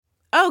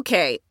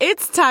Okay,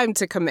 it's time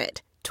to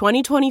commit.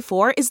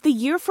 2024 is the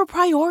year for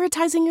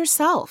prioritizing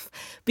yourself.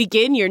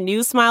 Begin your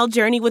new smile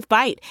journey with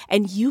Byte,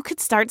 and you could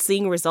start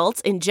seeing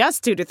results in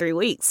just 2 to 3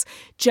 weeks.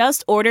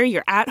 Just order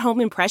your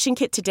at-home impression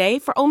kit today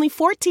for only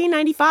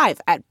 $14.95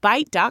 at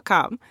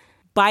Byte.com.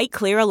 Byte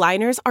Clear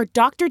aligners are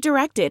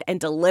doctor-directed and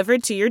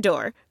delivered to your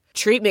door.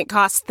 Treatment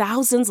costs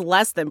thousands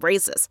less than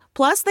braces.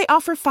 Plus, they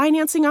offer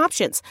financing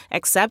options,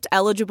 accept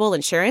eligible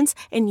insurance,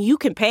 and you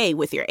can pay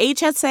with your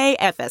HSA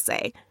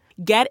FSA.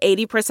 Get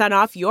 80%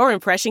 off your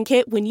impression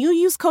kit when you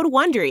use code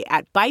WONDERY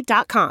at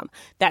Byte.com.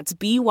 That's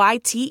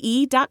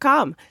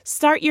BYTE.com.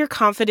 Start your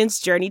confidence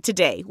journey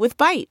today with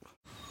Byte.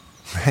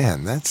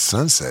 Man, that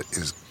sunset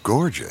is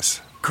gorgeous.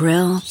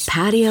 Grill,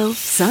 patio,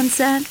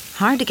 sunset.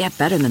 Hard to get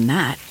better than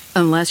that.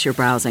 Unless you're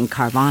browsing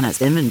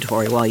Carvana's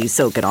inventory while you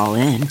soak it all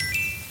in.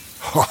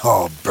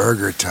 Oh,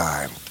 burger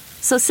time.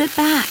 So sit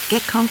back,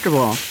 get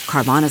comfortable.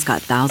 Carvana's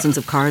got thousands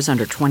of cars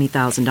under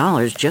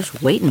 $20,000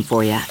 just waiting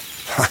for you.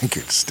 I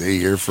could stay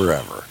here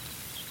forever.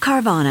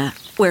 Carvana,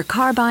 where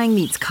car buying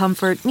meets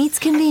comfort, meets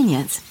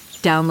convenience.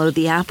 Download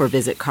the app or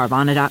visit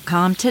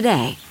Carvana.com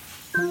today.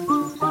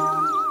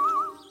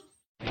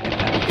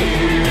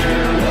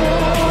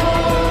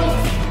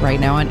 Right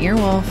now on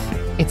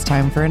Earwolf, it's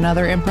time for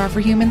another Improv for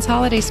Humans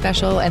holiday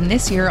special, and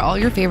this year all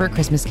your favorite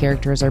Christmas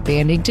characters are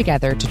banding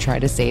together to try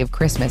to save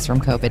Christmas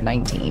from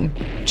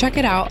COVID-19. Check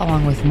it out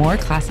along with more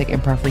classic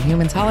Improv for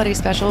Humans holiday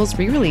specials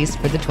re-released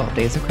for the 12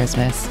 Days of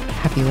Christmas.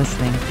 Happy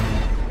listening.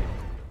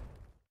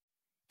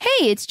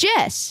 Hey, it's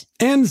Jess.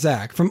 And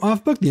Zach from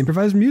Off Book, the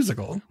improvised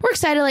musical. We're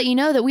excited to let you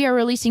know that we are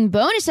releasing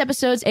bonus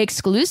episodes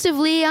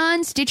exclusively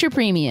on Stitcher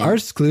Premium. Our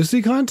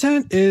exclusive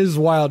content is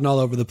wild and all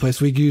over the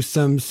place. We use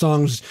some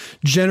songs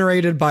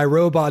generated by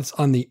robots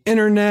on the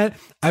internet.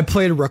 I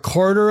played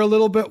Recorder a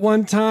little bit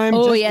one time.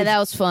 Oh, yeah, that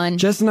was fun.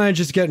 Jess and I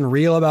just getting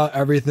real about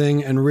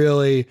everything, and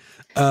really,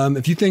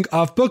 if you think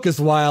Off Book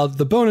is wild,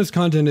 the bonus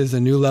content is a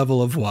new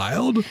level of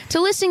wild. To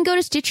listen, go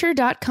to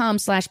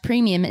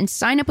Stitcher.com/premium and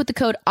sign up with the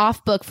code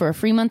OFFBOOK for a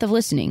free month of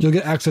listening. You'll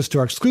get access to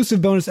our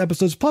exclusive bonus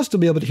episodes, plus you'll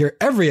be able to hear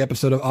every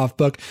episode of Off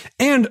Book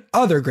and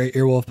other great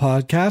Earwolf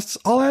podcasts,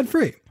 all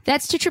ad-free.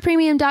 That's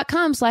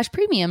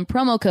StitcherPremium.com/premium,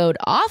 promo code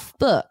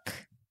OFFBOOK.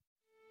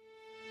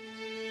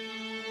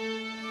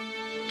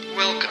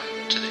 Welcome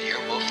to the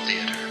Earwolf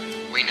Theater.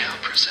 We now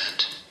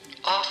present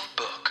Off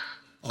Book.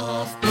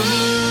 Off Book.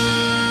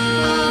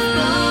 Off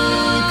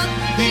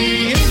Book.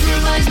 The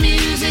improvised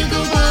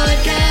musical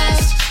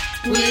podcast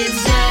with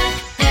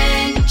Zach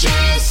and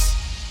Jess.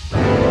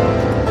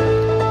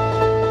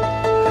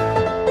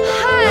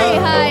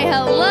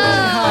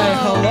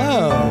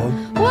 Hello.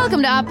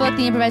 Welcome to Off Book,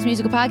 the improvised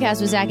musical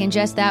podcast with Zach and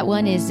Jess. That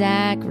one is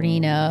Zach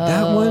Reno.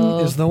 That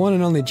one is the one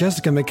and only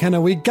Jessica McKenna.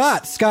 We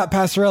got Scott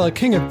Passarella,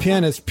 king of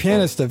pianists,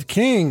 pianist of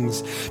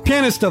kings,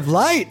 pianist of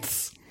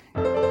lights.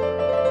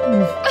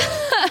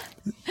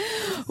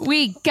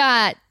 We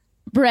got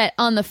Brett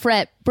on the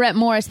fret, Brett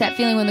Morris, that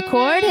feeling when the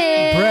chord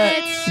hits.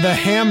 Brett the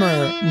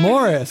Hammer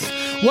Morris.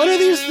 What are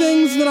these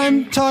things that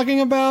I'm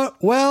talking about?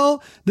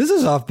 Well, this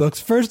is Off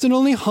Book's first and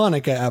only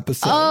Hanukkah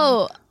episode.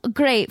 Oh,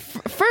 great.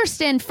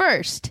 First and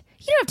first.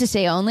 You don't have to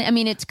say only. I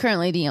mean, it's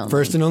currently the only.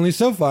 First and only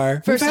so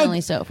far. First and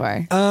only so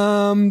far.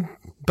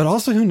 But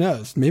also, who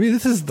knows? Maybe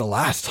this is the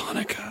last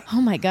Hanukkah.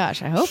 Oh my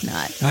gosh, I hope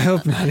not. I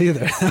hope not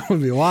either. That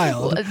would be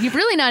wild. Well, you're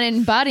really not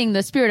embodying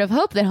the spirit of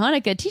hope that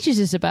Hanukkah teaches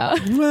us about.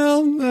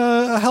 Well,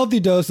 a healthy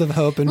dose of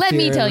hope and Let fear.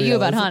 me tell and you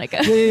about realism.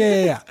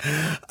 Hanukkah.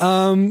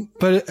 Yeah.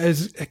 But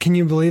can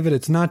you believe it?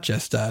 It's not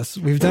just us.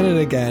 We've done it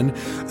again.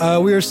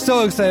 We are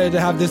so excited to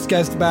have this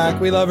guest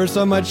back. We love her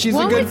so much. She's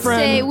a good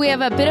friend. Say we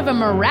have a bit of a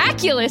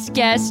miraculous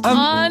guest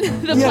on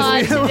the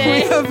pod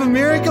today. We have a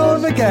miracle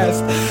of a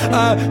guest.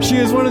 She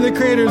is one of the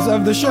creators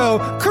of the show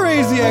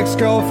Crazy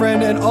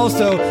Ex-Girlfriend, and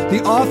also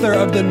the author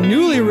of the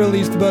newly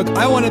released book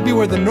I Want to Be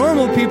Where the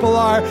Normal People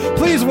Are.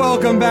 Please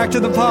welcome back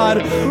to the pod,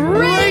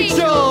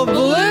 Rachel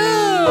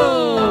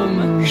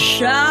Bloom.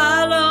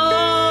 Shalom.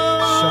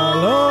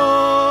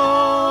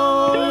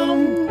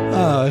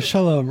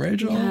 Shalom,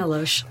 Rachel.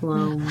 Hello,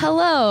 shalom.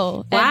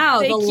 Hello. Wow,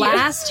 Thank the you.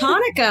 last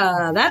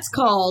Hanukkah. That's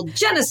called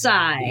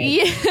genocide.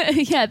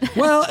 Yeah.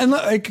 Well, and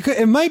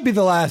it might be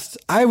the last.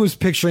 I was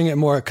picturing it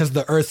more because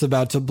the Earth's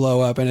about to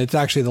blow up, and it's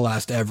actually the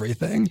last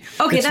everything.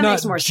 Okay, it's that not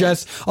makes more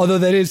just, sense. Although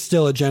that is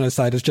still a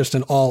genocide. It's just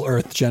an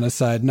all-Earth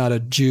genocide, not a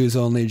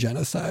Jews-only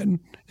genocide.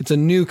 It's a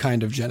new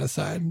kind of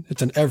genocide.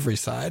 It's an every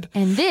side.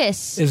 And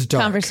this is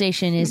dark.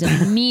 Conversation is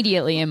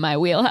immediately in my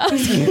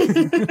wheelhouse.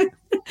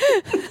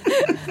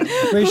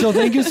 Rachel,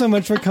 thank you so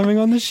much for coming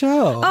on the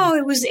show.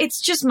 Oh, it's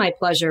just my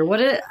pleasure.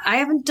 I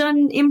haven't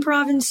done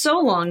improv in so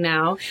long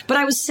now, but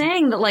I was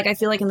saying that, like, I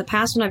feel like in the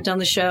past when I've done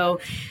the show,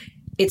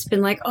 it's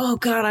been like, oh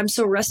God, I'm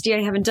so rusty,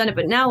 I haven't done it.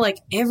 But now, like,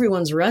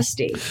 everyone's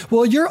rusty.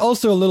 Well, you're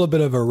also a little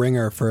bit of a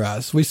ringer for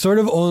us. We sort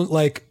of own,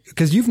 like,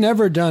 because you've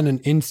never done an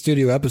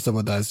in-studio episode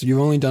with us. You've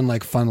only done,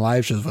 like, fun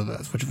live shows with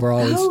us, which we're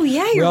always, oh,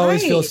 yeah, we you're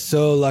always right. feel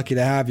so lucky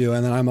to have you.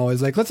 And then I'm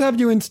always like, let's have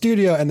you in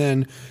studio. And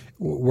then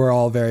we're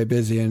all very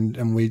busy,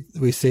 and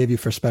we save you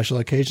for special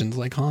occasions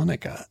like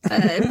Hanukkah.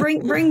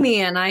 Bring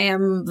me in. I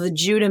am the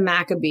Judah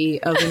Maccabee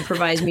of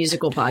improvised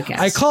musical podcasts.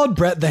 I called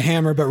Brett the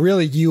Hammer, but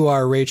really you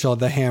are Rachel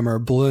the Hammer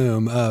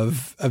Bloom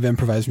of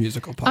improvised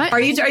musical podcasts. Are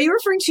you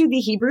referring to the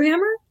Hebrew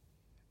hammer?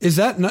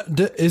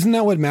 Isn't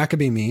that what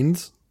Maccabee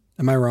means?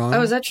 Am I wrong?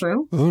 Oh, is that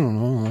true? I don't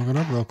know. I'll look it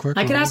up real quick.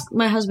 I could ask.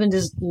 My husband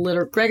is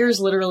Gregor's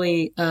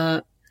literally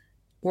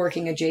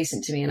working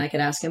adjacent to me, and I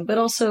could ask him. But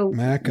also,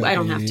 Maccabee I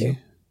don't have to.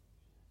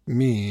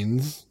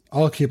 Means.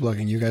 I'll keep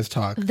looking. You guys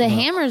talk. The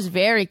hammer's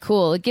very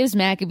cool. It gives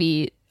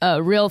Maccabee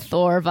a real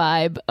Thor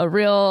vibe, a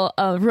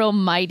real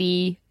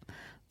mighty.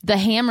 The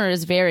hammer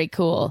is very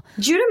cool.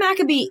 Judah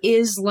Maccabee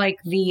is like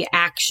the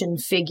action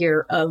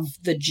figure of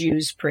the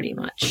Jews, pretty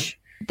much.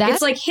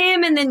 It's like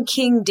him and then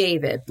King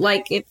David.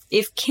 Like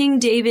if King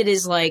David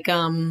is like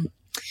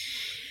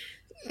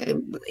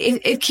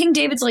if King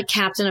David's like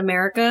Captain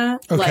America,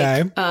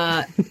 okay.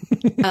 Like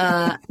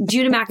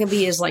Judah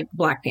Maccabee is like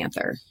Black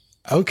Panther.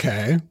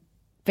 Okay.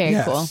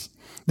 Very cool.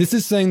 This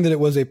is saying that it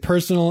was a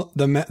personal.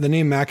 The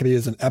name Maccabee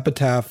is an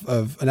epithet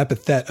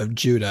of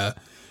Judah.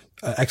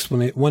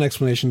 One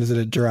explanation is that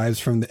it derives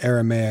from the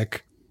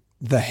Aramaic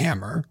 "the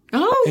hammer."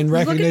 Oh, in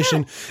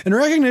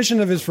recognition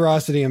of his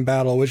ferocity in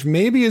battle, which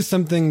maybe is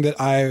something that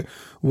I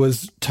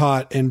was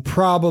taught in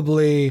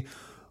probably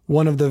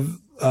one of the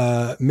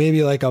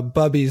maybe like a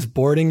Bubby's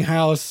Boarding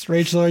House.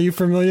 Rachel, are you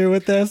familiar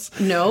with this?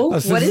 No.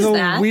 So what this is a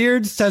that?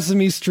 Weird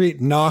Sesame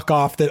Street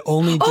knockoff that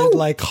only did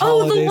like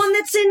holidays. Oh, the one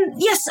that's in.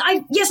 Yes,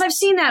 I've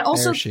seen that.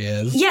 Also, there she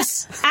is.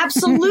 Yes,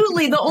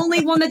 absolutely. The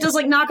only one that does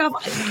like knockoff.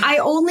 I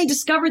only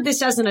discovered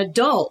this as an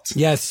adult.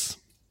 Yes,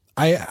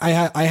 I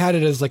had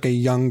it as like a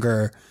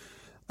younger.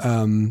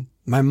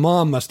 My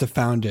mom must have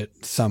found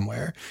it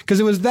somewhere because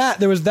there was that,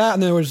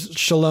 and there was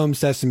Shalom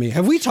Sesame.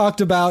 Have we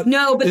talked about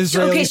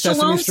Israeli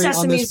Sesame Street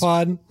on this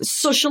pod?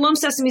 So Shalom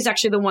Sesame is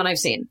actually the one I've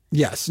seen.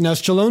 Yes. Now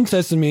Shalom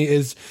Sesame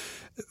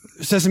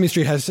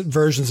Street has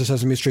versions of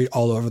Sesame Street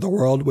all over the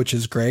world, which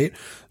is great.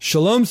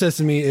 Shalom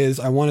Sesame is,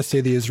 I want to say,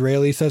 the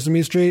Israeli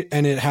Sesame Street,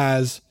 and it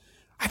has.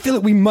 I feel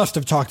like we must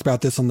have talked about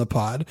this on the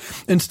pod.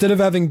 Instead of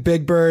having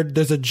Big Bird,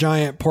 there's a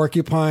giant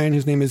porcupine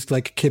whose name is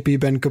like Kippy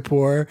Ben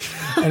Kapoor.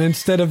 And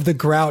instead of the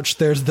Grouch,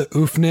 there's the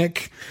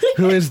Oofnik,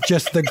 who is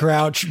just the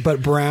Grouch,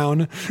 but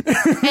brown.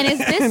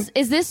 And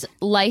is this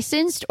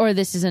licensed or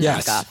this is a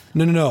knockoff?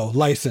 No,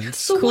 licensed.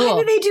 So why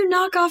do they do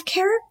knockoff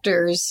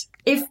characters?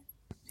 If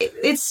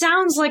it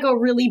sounds like a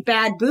really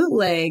bad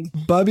bootleg.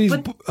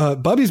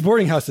 Bubby's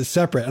Boarding House is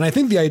separate. And I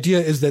think the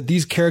idea is that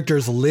these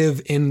characters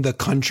live in the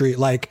country,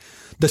 like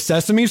the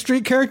Sesame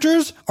Street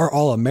characters are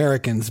all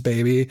Americans,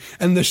 baby.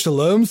 And the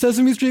Shalom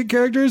Sesame Street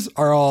characters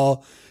are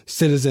all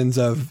citizens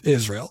of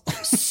Israel.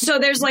 So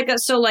there's like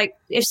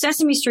if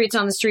Sesame Street's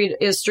on the street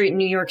in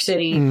New York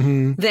City,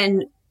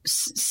 then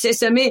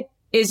Sesame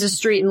is a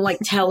street in like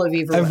Tel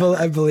Aviv.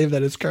 I believe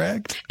that is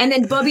correct. And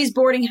then Bubby's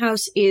Boarding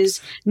House is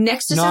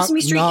next to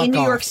Sesame Street in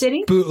New York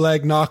City?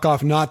 Bootleg,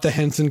 knockoff, not the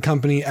Henson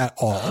Company at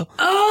all.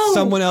 Oh,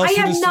 someone else. I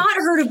have not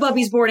heard of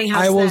Bubby's Boarding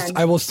House.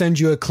 I will send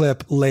you a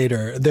clip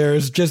later.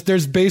 There's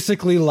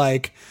basically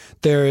like,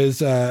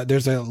 there's a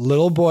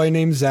little boy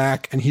named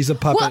Zach, and he's a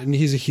puppet, and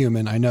he's a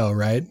human. I know,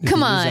 right?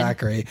 Come on.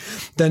 Zachary.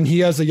 Then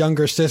he has a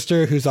younger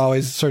sister who's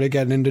always sort of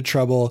getting into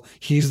trouble.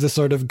 He's the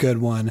sort of good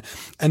one.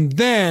 And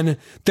then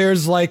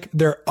there's like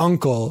their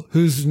uncle,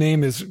 whose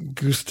name is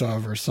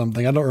Gustav or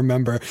something. I don't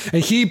remember.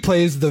 And he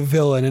plays the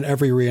villain in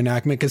every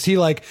reenactment because he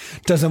like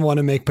doesn't want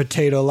to make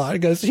potato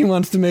latkes. He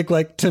wants to make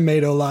like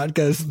tomato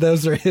latkes.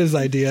 Those are his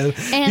ideas.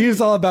 And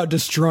he's all about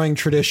destroying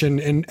tradition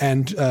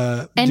and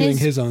doing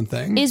his own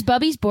thing. Is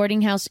Bubby's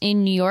Boarding House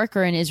in New York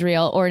or in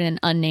Israel or in an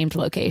unnamed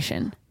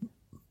location?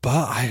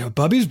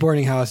 Bubby's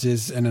Boarding House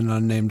is in an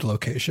unnamed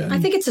location. I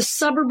think it's a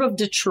suburb of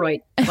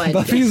Detroit.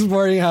 Bubby's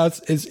Boarding House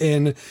is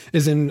in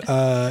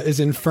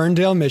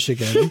Ferndale,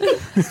 Michigan.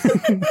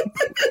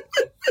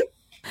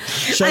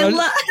 I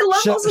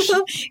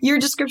love your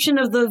description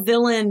of the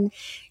villain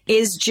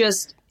is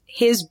just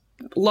his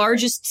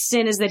largest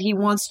sin is that he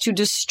wants to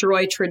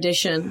destroy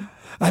tradition.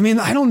 I mean,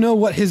 I don't know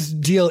what his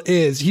deal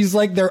is. He's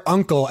like their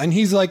uncle, and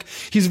he's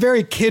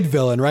very kid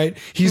villain, right?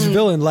 He's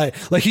villain like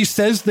he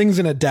says things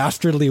in a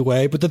dastardly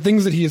way, but the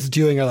things that he is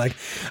doing are like,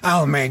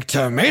 I'll make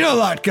tomato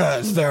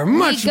latkes. They're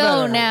much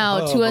better. We go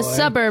now to a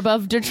suburb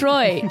of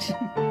Detroit.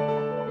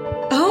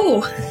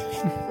 Oh.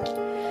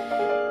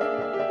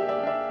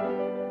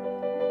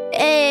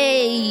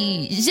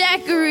 Hey,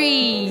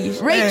 Zachary,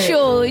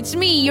 Rachel, it's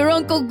me, your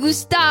Uncle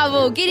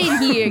Gustavo. Get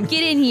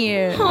in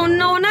here. Oh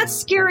no, not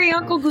scary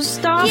Uncle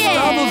Gustavo.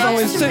 Yeah.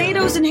 He loves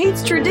tomatoes and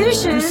hates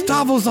tradition.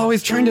 Gustavo's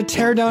always trying to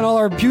tear down all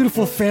our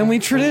beautiful family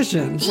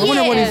traditions. I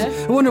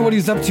wonder what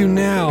he's up to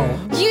now.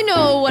 You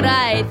know what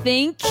I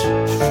think.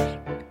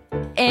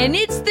 And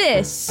it's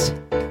this.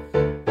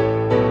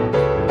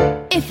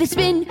 If it's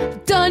been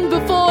done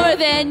before,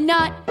 then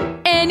not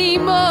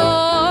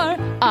anymore.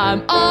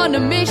 I'm on a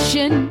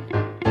mission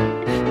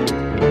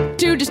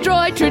to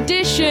destroy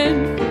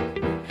tradition.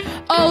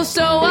 Oh,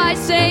 so I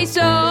say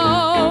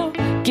so.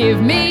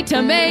 Give me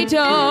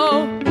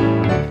tomato.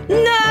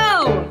 No!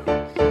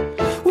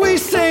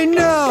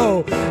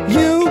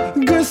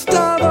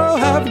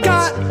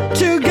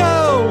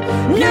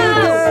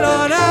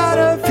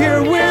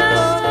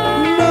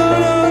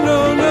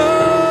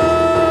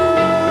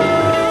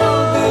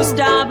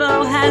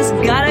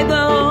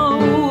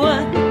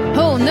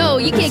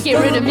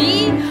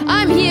 me.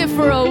 I'm here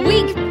for a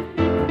week.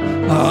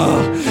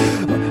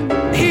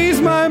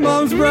 He's my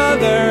mom's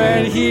brother,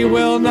 and he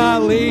will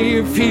not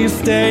leave. He's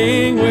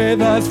staying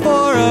with us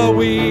for a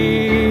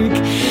week.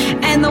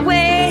 And the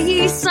way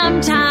he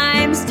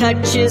sometimes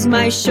touches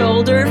my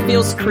shoulder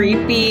feels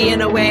creepy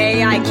in a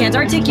way I can't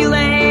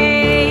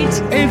articulate.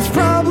 It's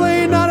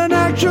probably not an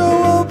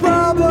actual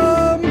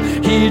problem.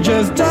 He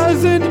just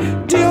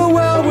doesn't deal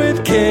well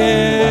with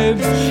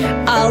kids.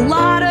 A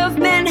lot of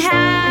men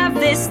have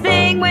this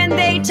thing when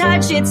they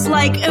touch. It's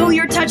like, oh,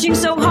 you're touching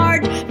so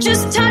hard.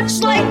 Just touch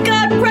like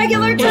a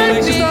regular touch.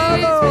 It's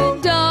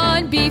been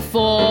done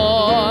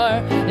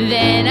before.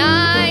 Then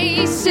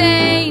I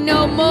say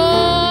no more.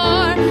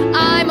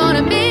 I'm on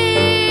a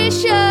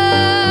mission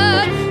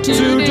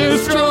to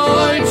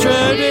destroy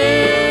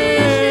tradition.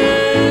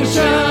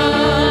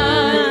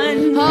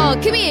 Oh,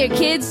 come here,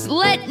 kids.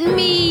 Let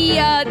me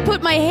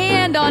put my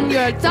hand on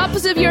your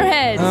tops of your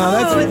heads.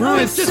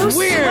 It's just so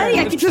weird. sweaty.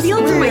 I It's can just feel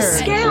it through my weird.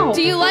 scalp.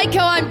 Do you like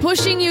how I'm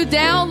pushing you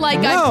down like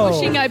No. I'm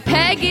pushing a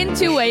peg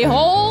into a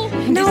hole?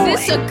 No, Is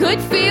this a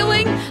good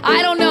feeling?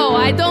 I don't know.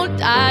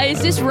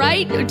 Is this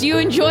right? Do you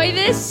enjoy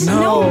this?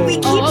 No. We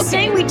keep okay.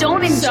 saying we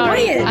don't enjoy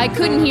Sorry, it. I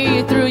couldn't hear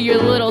you through your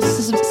little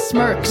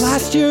smirks.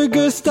 Last year,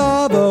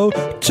 Gustavo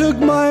took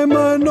my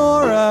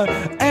menorah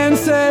and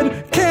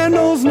said,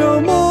 candles no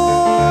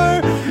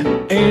more.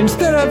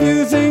 Instead of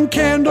using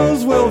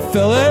candles, we'll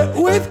fill it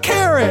with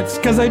carrots,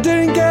 because I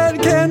didn't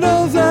get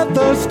candles at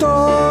the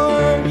store.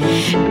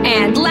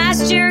 And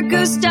last year,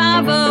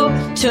 Gustavo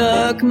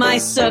took my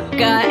sukkah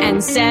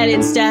and said,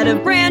 instead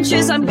of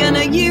branches, I'm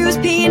gonna use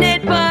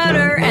peanut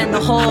butter. And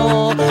the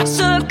whole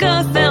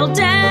sukkah fell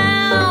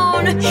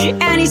down.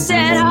 And he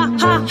said, ha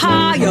ha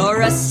ha,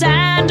 you're a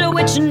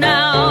sandwich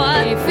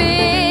now. If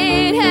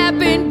it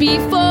happened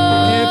before,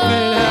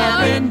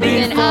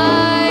 then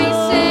I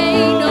say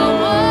no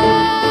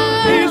more.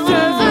 He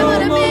says I'm no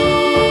on a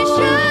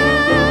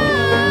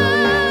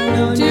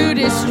mission to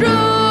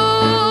destroy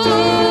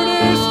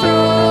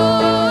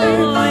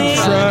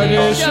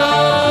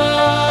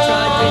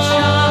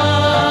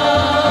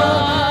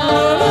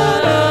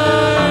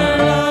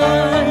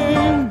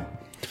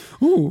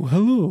Oh,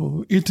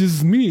 hello. It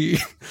is me,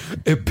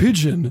 a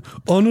pigeon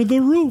on the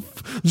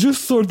roof,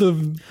 just sort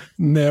of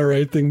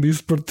narrating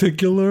this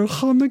particular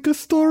Hanukkah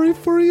story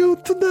for you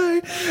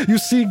today. You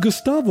see,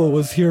 Gustavo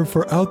was here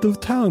for out of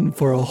town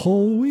for a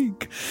whole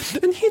week,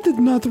 and he did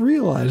not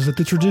realize that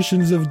the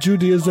traditions of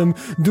Judaism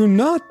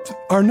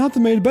are not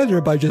made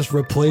better by just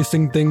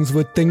replacing things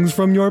with things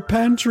from your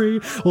pantry,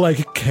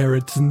 like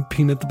carrots and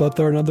peanut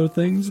butter and other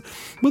things.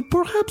 But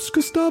perhaps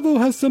Gustavo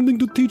has something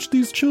to teach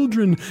these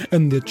children,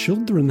 and the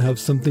children have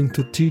something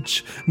to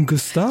teach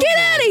Gustavo. Get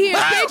out of here,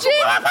 pigeon!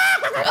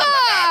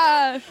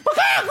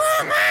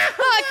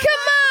 Come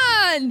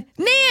on!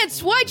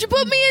 Nance, why'd you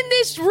put me in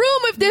this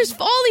room if there's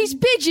all these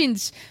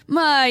pigeons?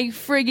 My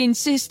friggin'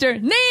 sister.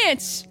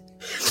 Nance!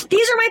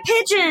 These are my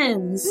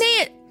pigeons.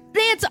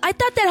 Nance, I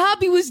thought that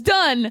hobby was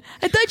done.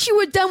 I thought you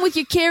were done with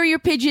your carrier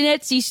pigeon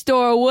Etsy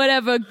store or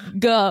whatever.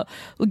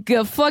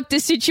 Fuck the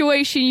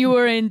situation you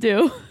were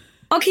into.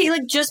 Okay,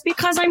 like, just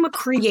because I'm a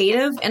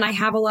creative and I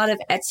have a lot of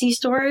Etsy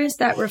stores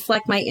that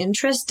reflect my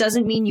interests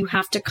doesn't mean you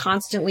have to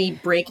constantly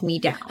break me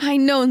down. I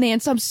know,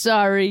 Nance, I'm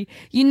sorry.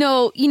 You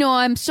know,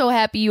 I'm so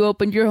happy you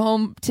opened your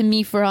home to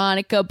me for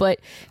Hanukkah,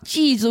 but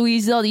geez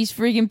Louise, all these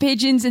friggin'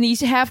 pigeons and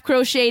these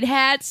half-crocheted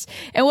hats,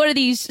 and what are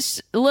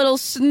these little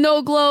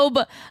snow globe,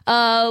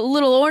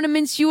 little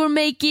ornaments you were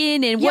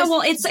making, and yeah,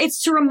 well,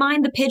 it's to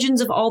remind the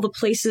pigeons of all the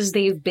places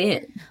they've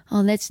been.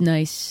 Oh, that's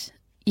nice.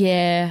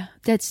 Yeah,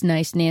 that's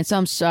nice, Nance.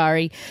 I'm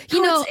sorry.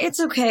 You know, it's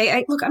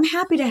okay. Look, I'm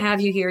happy to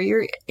have you here.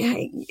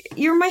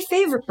 You're my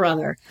favorite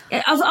brother.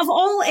 Of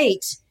all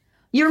 8,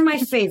 you're my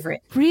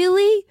favorite.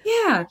 Really?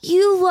 Yeah.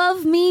 You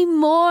love me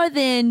more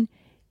than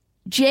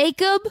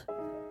Jacob?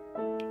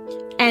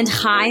 And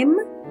Chaim?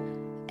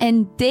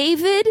 And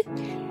David?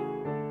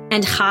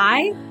 And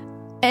Chai?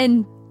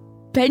 And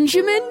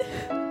Benjamin?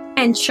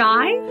 And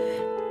Chai?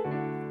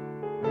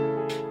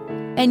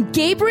 And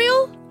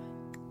Gabriel?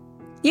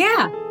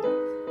 Yeah.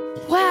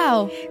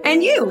 Wow.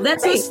 And you,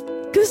 that's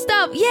 8.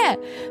 Gustav, yeah.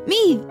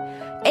 Me.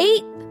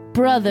 8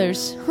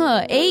 brothers.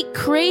 8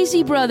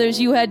 crazy brothers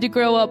you had to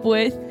grow up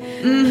with.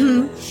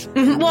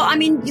 Mm-hmm. Well, I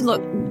mean,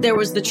 look, there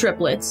was the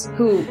triplets,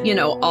 who,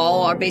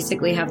 all are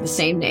basically have the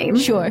same name.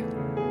 Sure.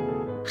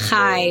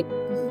 Chai,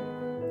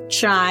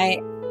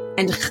 Chai,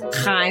 and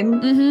Chaim.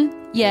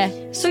 Mm-hmm.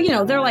 Yeah. So,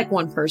 they're like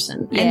one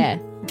person. Yeah.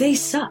 And they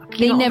suck.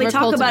 They never they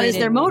talk about is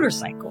cultivated their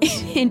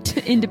motorcycles.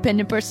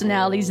 Independent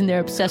personalities, and they're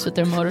obsessed with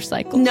their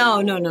motorcycles.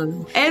 No.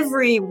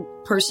 Every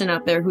person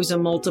out there who's a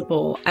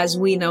multiple, as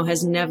we know,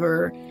 has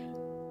never.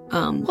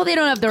 Well, they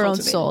don't have their own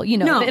soul,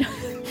 No.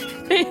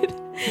 They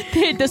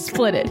had to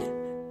split it.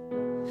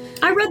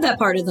 I read that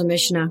part of the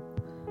Mishnah.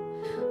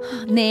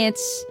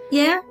 Nance.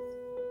 Yeah?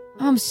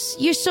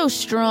 You're so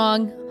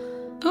strong.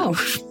 Oh.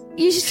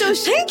 You're so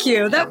Thank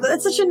you.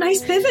 That's such a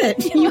nice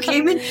pivot. You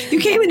came in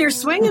here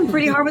swinging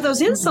pretty hard with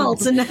those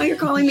insults, and now you're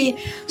calling me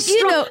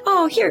strong.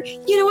 Oh, here.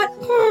 You know what?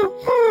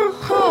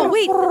 Oh,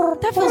 wait.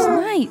 That feels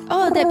nice.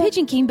 Oh, that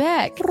pigeon came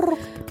back.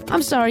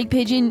 I'm sorry,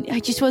 pigeon. I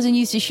just wasn't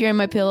used to sharing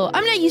my pillow.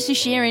 I'm not used to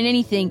sharing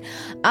anything.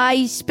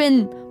 I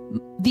spend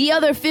the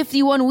other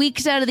 51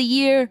 weeks out of the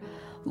year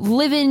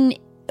living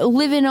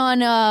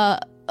on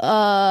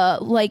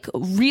like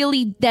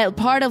really that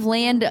part of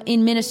land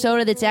in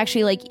Minnesota that's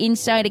actually like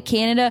inside of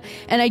Canada,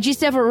 and I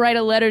just have to write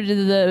a letter to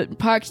the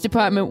Parks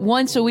Department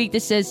once a week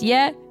that says,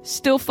 yeah,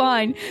 still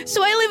fine.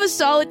 So I live a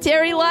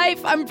solitary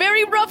life. I'm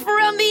very rough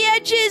around the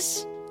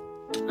edges.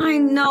 I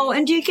know,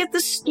 and you get the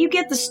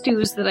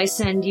stews that I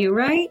send you,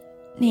 right?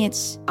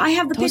 Nance, I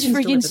have the those pigeons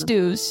friggin' deliver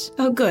them. stews.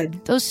 Oh,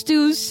 good. Those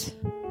stews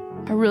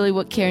are really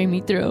what carry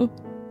me through.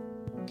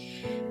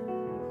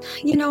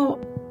 You know,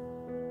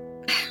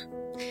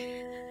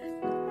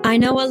 I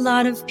know a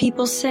lot of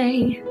people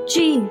say,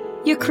 gee,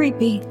 you're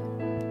creepy.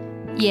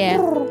 Yeah.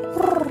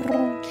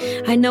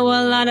 I know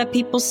a lot of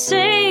people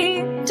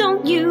say,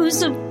 don't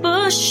use a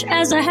bush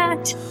as a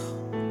hat.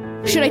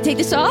 Should I take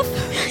this off?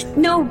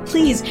 No,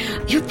 please.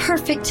 You're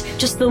perfect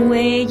just the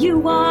way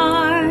you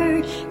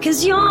are.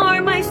 'Cause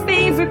you're my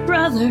favorite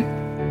brother.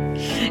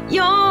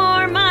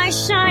 You're my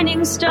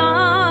shining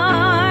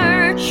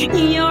star.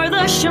 You're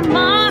the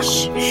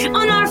shamash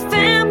on our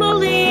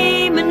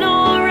family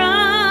menorah.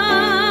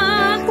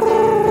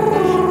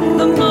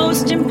 The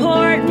most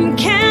important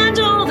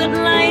candle that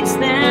lights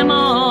them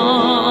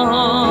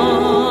all.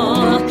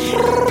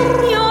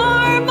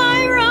 You're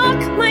my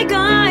rock, my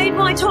guide,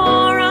 my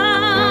Torah.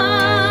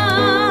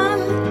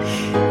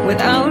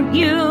 Without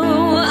you,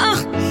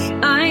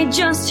 I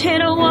just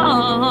hit a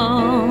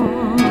wall.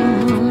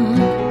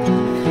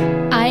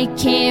 I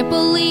can't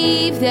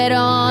believe that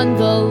on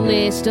the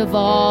list of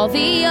all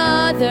the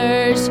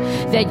others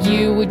that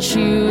you would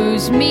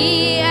choose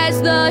me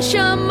as the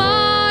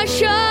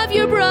shamash of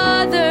your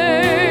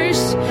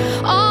brothers.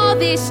 All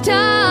this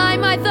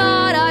time I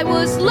thought I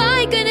was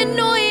like an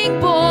annoying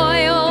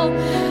boil,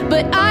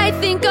 but I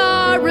think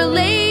our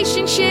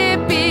relationship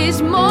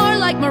is more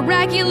like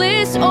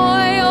miraculous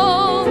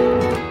oil.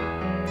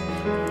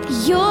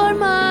 You're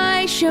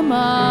my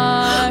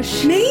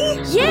shamash. Me?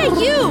 Yeah,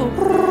 you.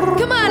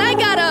 Come on, I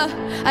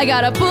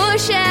got a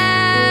bush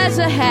as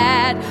a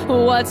hat.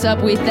 What's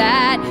up with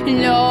that?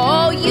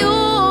 No,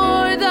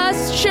 you're the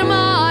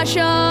shamash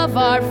of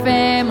our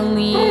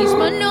family's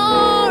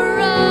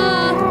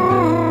menorah.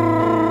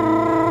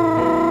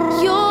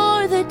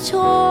 You're the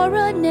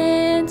Torah,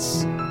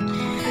 Nance.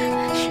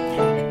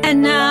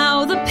 And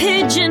now the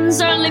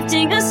pigeons are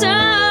lifting us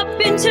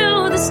up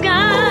into the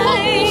sky.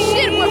 Holy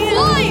shit, we're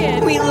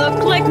flying! We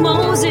look like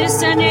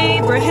Moses and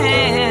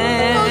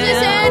Abraham.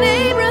 Moses and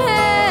Abraham.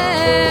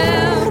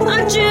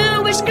 A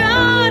Jewish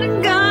god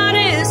and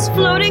goddess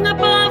floating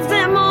above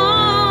them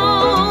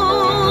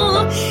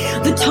all.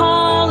 The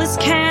tallest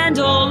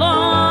candle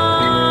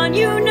on,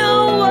 you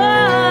know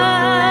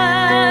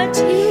what?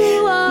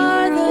 You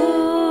are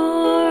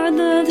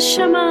the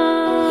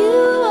Shema.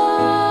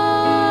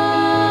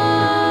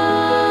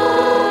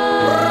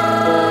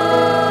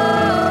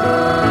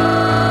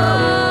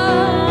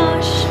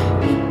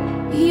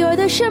 You're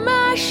the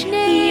shamash,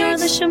 Nance. You're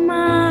the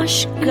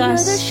shamash,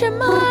 Gus. You're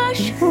the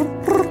shamash.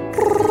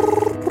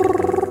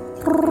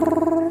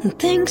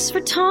 Thanks for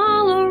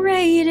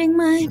tolerating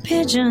my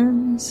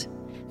pigeons.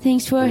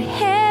 Thanks for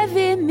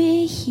having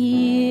me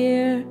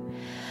here.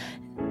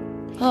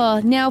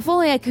 Oh, now if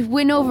only I could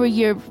win over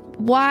your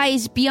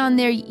wise, beyond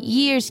their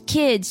years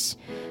kids.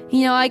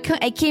 You know, I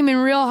came in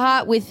real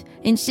hot with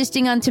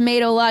insisting on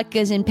tomato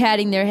latkes and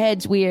patting their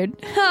heads weird.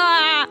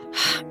 Ha!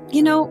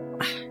 You know,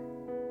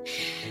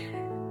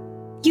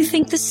 you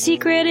think the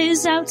secret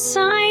is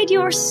outside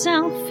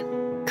yourself,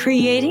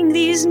 creating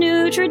these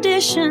new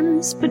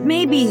traditions, but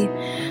maybe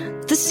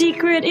the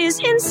secret is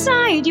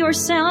inside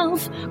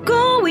yourself,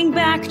 going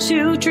back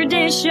to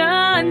tradition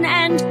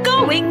and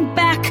going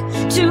back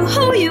to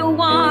who you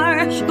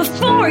are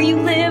before you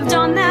lived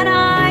on that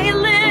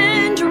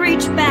island.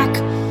 Reach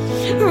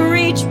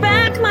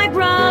back, my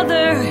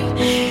brother.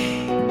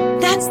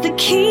 That's the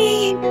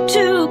key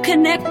to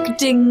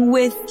connecting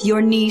with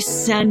your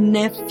niece and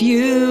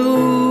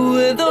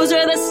nephew. Those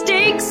are the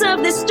stakes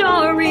of the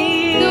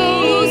story.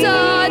 Those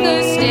are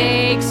the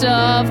stakes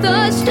of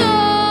the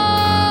story.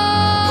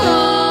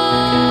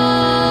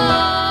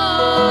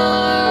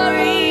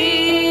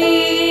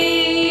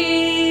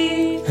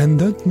 And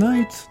that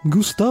night,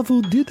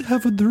 Gustavo did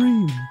have a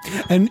dream.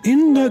 And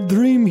in that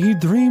dream, he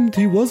dreamed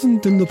he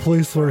wasn't in the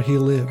place where he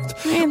lived.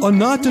 Or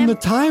not in the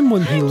time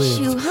when he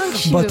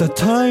lived. But a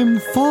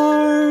time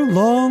far,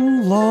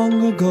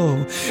 long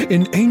ago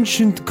in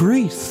ancient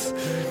Greece.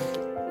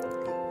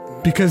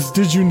 Because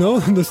did you know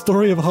the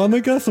story of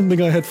Hanukkah,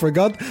 something I had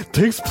forgot,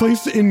 takes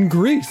place in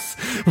Greece,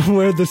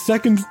 where the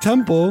second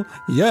temple,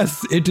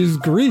 yes, it is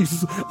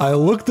Greece. I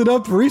looked it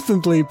up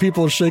recently,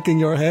 people shaking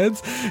your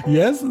heads.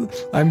 Yes,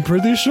 I'm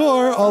pretty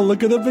sure. I'll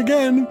look it up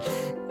again.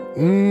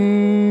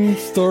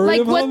 Story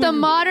Like of what the Hanukkah?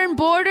 modern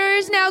border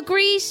is now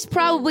Greece?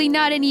 Probably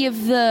not any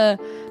of the...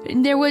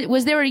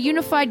 Was there a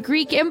unified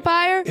Greek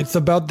empire? It's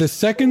about the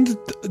second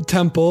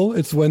temple.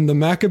 It's when the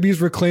Maccabees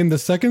reclaimed the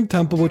second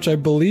temple, which I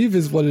believe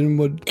is what it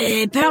would...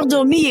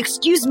 Pardon me,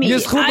 excuse me.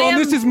 Yes, hold on.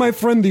 This is my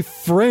friend, the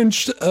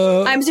French...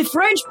 I'm the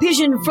French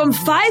pigeon from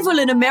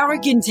Fievel, an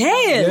American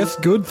Tale. Yes,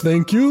 good,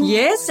 thank you.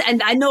 Yes,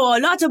 and I know a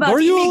lot about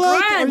Are you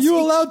immigrants.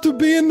 allowed to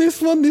be in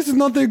this one? This is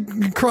not a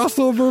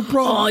crossover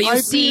problem. Oh, you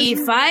see,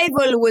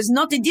 Fievel was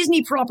not a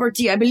Disney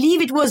property. I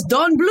believe it was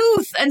Don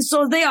Bluth, and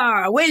so they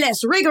are way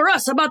less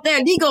rigorous about their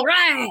legal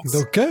rights.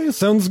 Okay,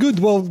 sounds good.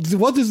 Well,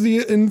 what is the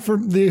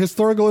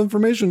historical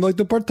information like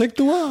to partake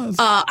to us?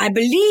 I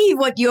believe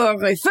what you're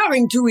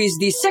referring to is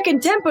the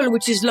Second Temple,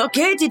 which is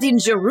located in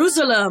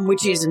Jerusalem,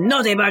 which is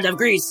not a part of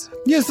Greece.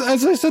 Yes,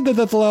 as I said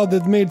that's allowed,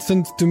 it made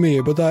sense to me,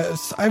 but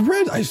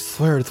I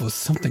swear it was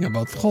something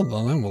about, hold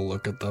on, I will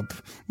look it up.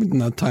 We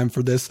don't have time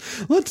for this.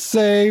 Let's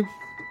say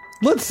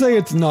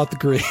it's not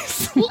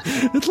Greece.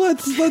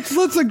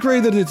 let's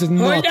agree that it's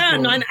not. Hold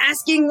on, I'm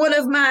asking one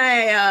of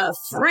my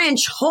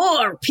French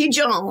whore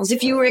pigeons.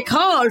 If you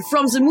recall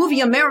from the movie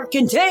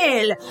American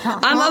Tale,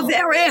 I'm a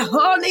very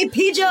horny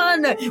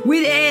pigeon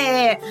with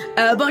a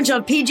bunch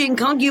of pigeon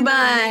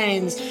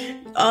concubines.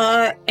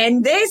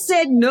 And they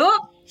said no.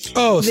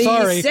 Oh,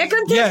 sorry. The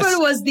Second Temple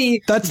was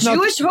the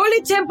Jewish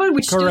Holy Temple,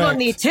 which stood on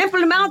the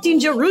Temple Mount in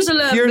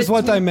Jerusalem. Here's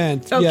what I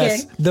meant. Okay.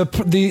 Yes,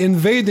 the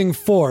invading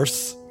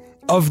force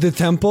of the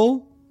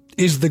temple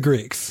is the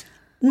Greeks.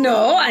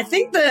 No, I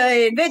think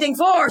the invading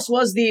force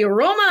was the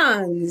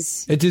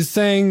Romans. It is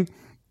saying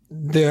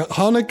the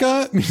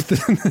Hanukkah,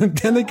 the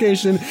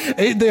dedication,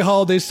 8-day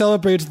holiday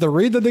celebrates the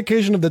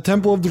rededication of the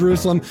Temple of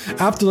Jerusalem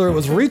after it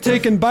was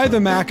retaken by the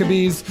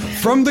Maccabees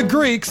from the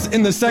Greeks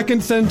in the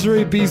 2nd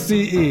century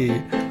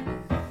BCE.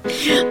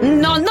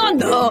 No,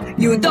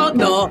 you don't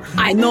know.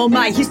 I know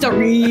my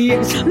history.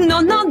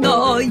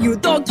 No, you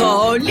don't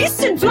know.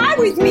 Listen, fly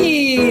with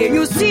me.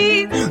 You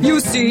see,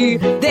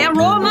 they're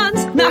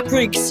Romans, not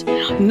Greeks.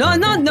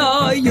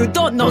 No, you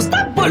don't know.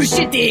 Stop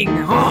bullshitting.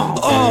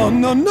 Oh,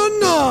 no,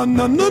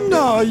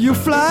 you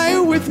fly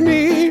with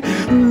me.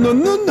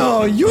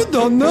 No, you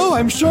don't know.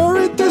 I'm sure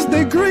it is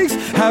the Greeks.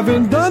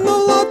 Haven't done a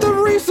lot of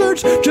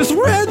research, just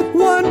read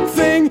one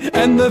thing,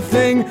 and the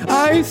thing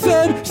I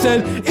said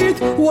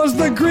it was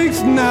the Greeks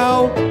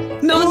now.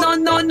 No,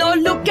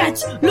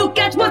 look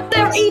at what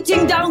they're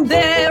eating down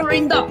there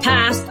in the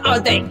past. Are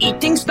they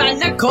eating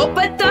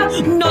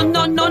spanakopita? No,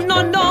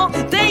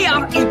 they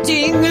are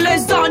eating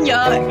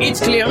lasagna. It's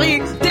clearly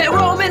the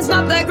Romans,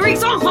 not the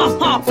Greeks.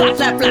 Flap, flap,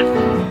 flap.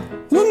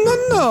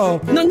 No.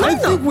 I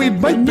think we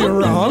might be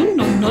wrong.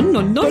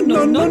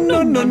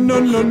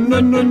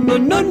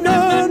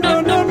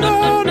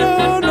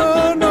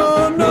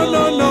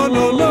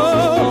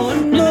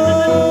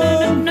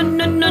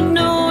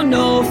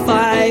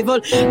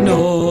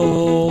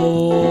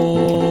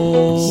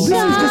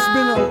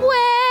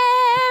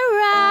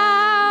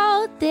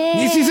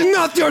 This is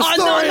not your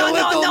story.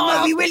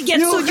 No, we will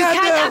get so you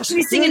can't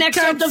actually sing an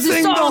excerpt of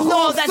the song.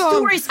 No, that's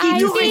too risky. I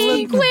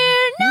think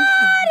we're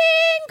not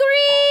in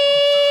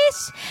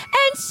Greece.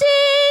 And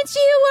since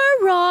you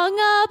were wrong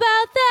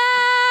about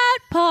that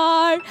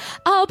part,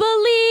 I'll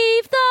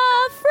believe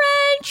the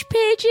French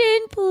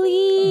pigeon,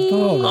 please.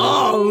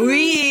 Oh,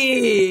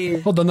 oui.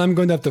 Hold on, I'm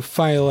going to have to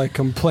file a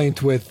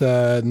complaint with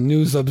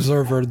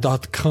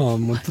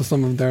newsobserver.com with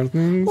some of their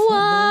things.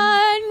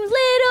 One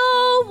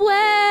little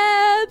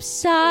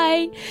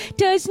website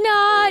does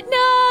not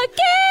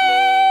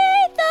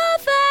negate the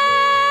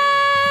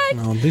fact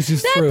No, this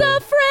is that true.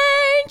 the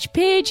French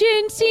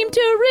pigeons seem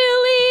to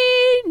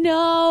really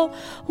know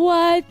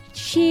what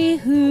she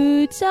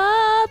hoots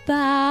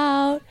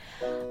about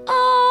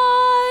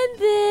on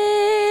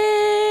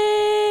this.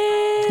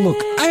 Look,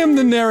 I am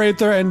the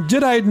narrator, and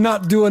did I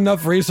not do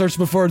enough research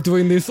before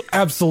doing this?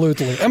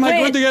 Absolutely. Am I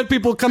going to get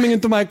people coming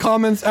into my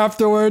comments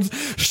afterwards,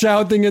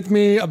 shouting at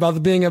me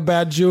about being a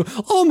bad Jew?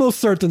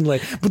 Almost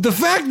certainly. But the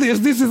fact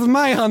is, this is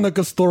my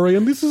Hanukkah story,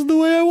 and this is the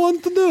way I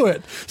want to do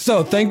it.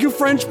 So, thank you,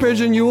 French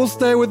Pigeon. You will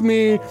stay with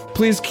me.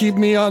 Please keep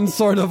me on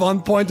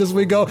point as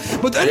we go.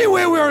 But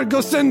anyway, we are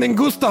sending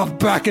Gustav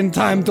back in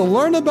time to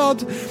learn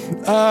about,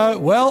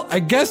 I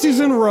guess he's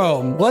in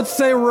Rome. Let's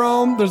say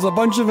Rome. There's a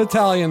bunch of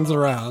Italians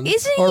around.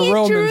 Isn't or he in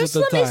Romans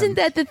Jerusalem? at the time. Isn't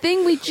that the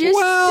thing we just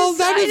Well,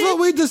 that is what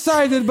we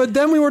decided, but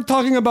then we were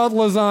talking about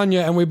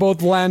lasagna, and we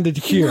both landed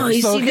here. No,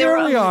 you so see, here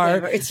they're we are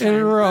whatever. It's in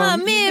fine. Rome. Oh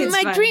man, It's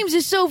my fine. dreams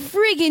are so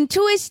friggin'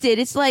 twisted.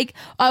 It's like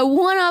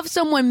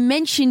someone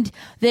mentioned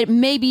that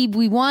maybe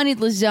we wanted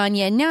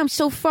lasagna, and now I'm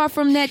so far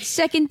from that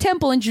second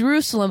temple in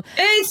Jerusalem.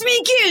 It's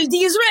me, Kill, the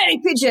Israeli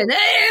pigeon.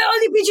 All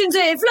the pigeons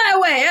fly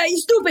away. You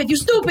stupid.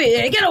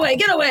 Get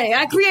away.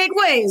 I create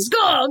ways.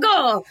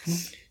 Go.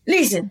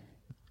 Listen.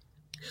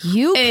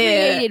 You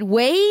created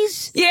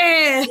ways?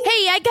 Yeah.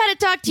 Hey, I gotta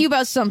talk to you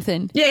about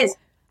something. Yes.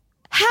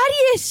 How do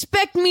you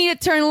expect me to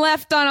turn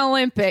left on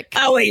Olympic?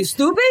 Oh, are you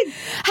stupid?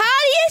 How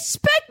do you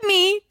expect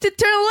me to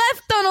turn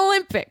left on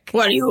Olympic?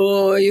 What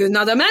are you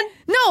not a man?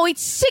 No,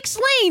 it's 6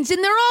 lanes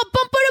and they're all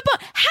bumper to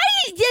bumper. How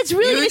do you, that's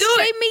really You do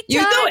save it. me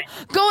You time do it.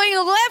 going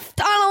left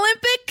on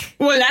Olympic?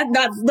 Well,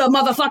 that's the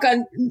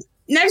motherfucker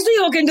next to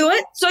you can do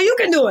it, so you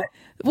can do it.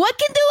 What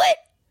can do it?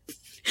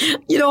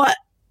 You know what?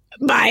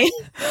 Bye.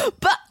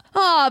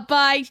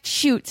 Bye.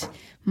 Shoot.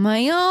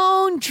 My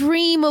own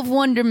dream of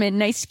wonderment,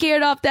 and I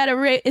scared off that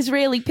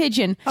Israeli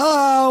pigeon.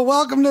 Hello,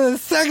 welcome to the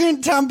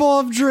Second Temple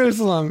of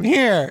Jerusalem,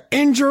 here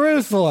in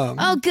Jerusalem.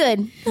 Oh,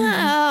 good.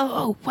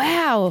 Oh,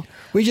 wow.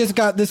 We just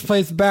got this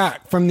place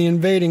back from the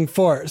invading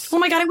force. Oh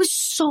my god, it was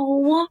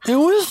so It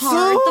was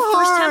hard. so The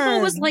first hard.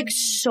 temple was like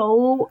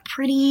so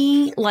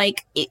pretty.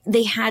 Like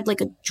they had like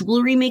a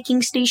jewelry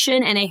making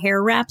station and a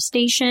hair wrap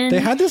station.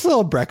 They had this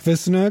little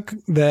breakfast nook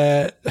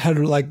that had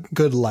like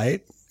good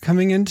light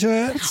coming into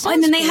it. Oh,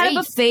 and then they had a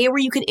great. buffet where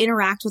you could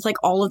interact with like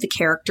all of the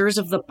characters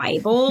of the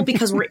Bible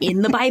because we're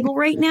in the Bible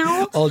right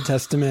now. Old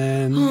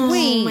Testament. Oh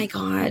my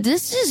god.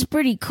 This is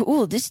pretty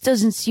cool. This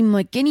doesn't seem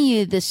like any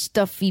of the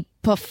stuffy,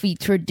 puffy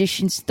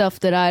tradition stuff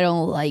that I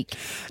don't like.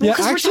 Yeah,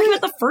 Because we're actually, talking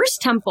about the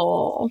first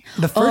temple.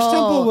 the first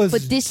temple was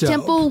But this dope.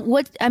 temple,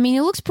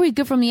 it looks pretty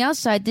good from the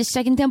outside. This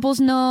second temple's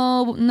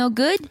no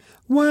good.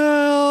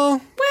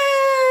 Well,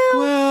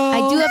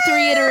 I do have to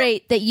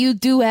reiterate that you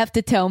do have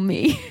to tell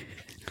me.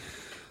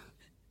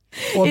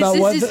 well, about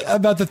Is what? this-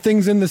 About the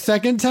things in the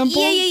second temple?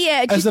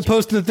 Yeah. As Just-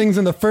 opposed to the things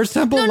in the first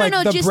temple, No, like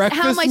the just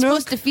breakfast how am I nook?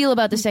 supposed to feel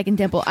about the second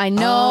temple? I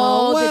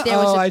know Oh, that there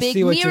was I a big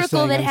see what you're miracle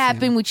saying. that I see.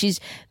 happened, which is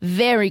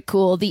very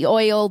cool. The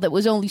oil that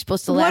was only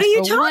supposed to last What are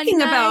you for one talking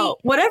night. about?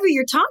 Whatever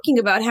you're talking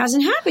about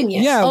hasn't happened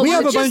yet. Yeah, we we're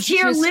have a just bunch-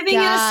 here Just living in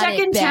a got it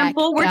second back.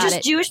 temple. We're Got just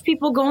it. Jewish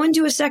people going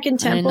to a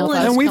second I didn't know temple. if I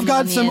was And we've coming got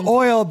on the some end.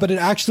 oil, but it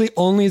actually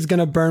only is going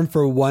to burn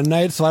for one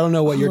night. So I don't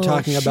know what you're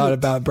talking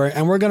about burn.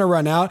 And we're going to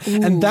run out.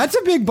 And that's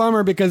a big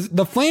bummer because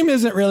the flame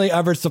isn't really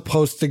ever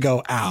supposed to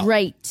go out.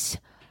 Right.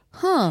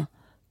 Huh.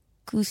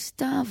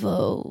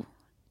 Gustavo,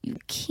 you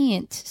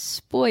can't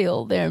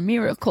spoil their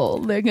miracle.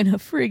 They're gonna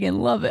friggin'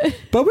 love it.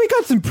 But we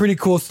got some pretty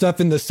cool stuff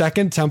in the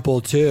second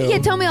temple too. Yeah,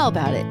 tell me all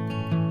about it.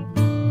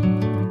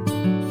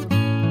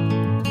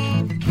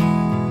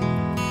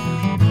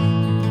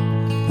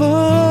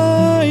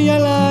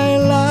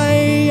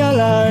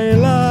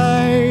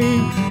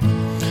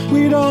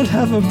 We don't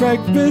have a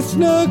breakfast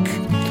nook.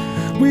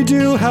 We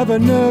do have a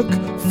nook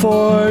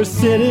for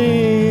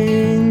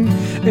sitting.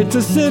 It's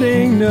a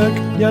sitting nook.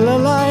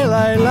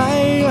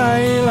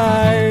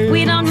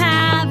 We don't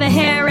have a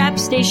hair wrap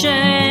station,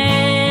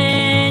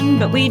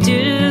 but we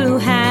do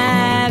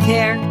have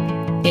hair.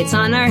 It's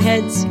on our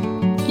heads.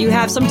 You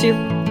have some too.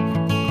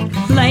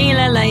 Lay,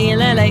 la, lay,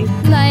 la, lay.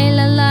 Lie,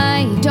 la,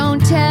 lie,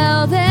 don't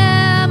tell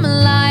them.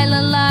 Lie, la,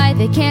 lie,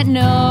 they can't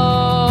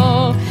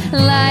know.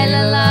 Lie,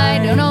 la, lie,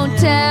 don't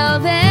tell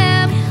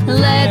them.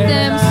 Let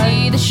them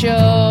see the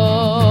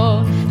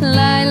show.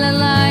 Lie, la,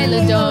 lie,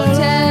 don't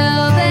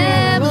tell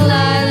them.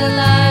 Lie, la,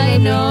 lie,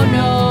 no.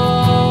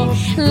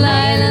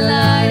 Lie, la,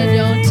 lie,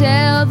 don't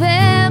tell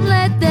them.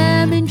 Let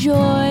them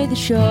enjoy the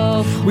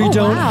show. We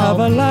don't have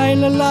a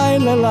lion.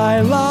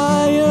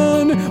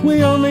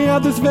 We only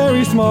have this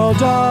very small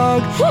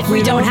dog.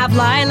 We don't have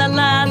liars.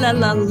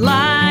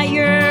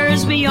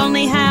 We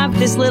only have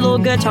this little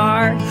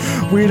guitar.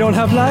 We don't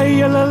have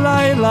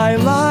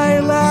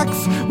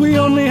lilacs. We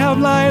only have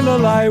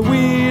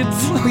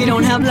weeds. We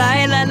don't have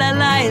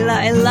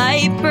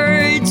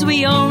birds.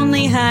 We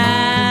only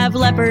have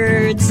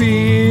leopards.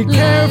 Be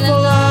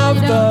careful of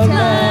the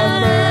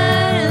leopard.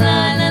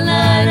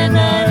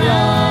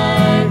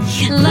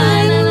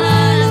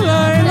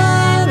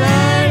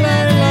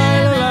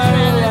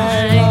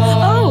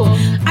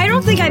 Oh, I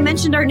don't think I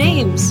mentioned our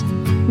names.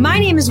 My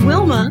name is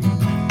Wilma,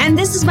 and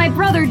this is my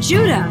brother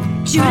Judah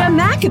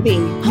Maccabee.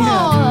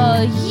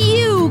 Oh,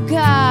 you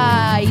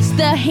guys.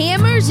 The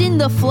hammer's in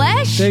the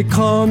flesh? They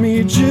call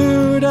me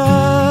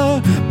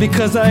Judah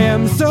because I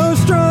am so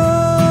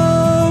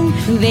strong.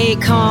 They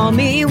call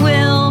me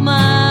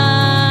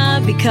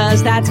Wilma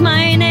because that's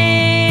my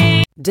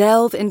name.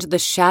 Delve into the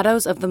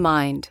shadows of the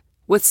mind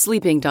with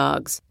Sleeping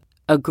Dogs,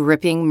 a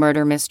gripping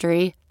murder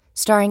mystery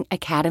starring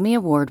Academy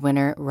Award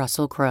winner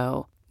Russell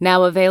Crowe.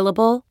 Now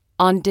available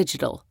on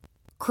digital.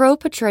 Crowe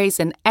portrays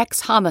an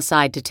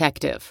ex-homicide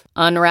detective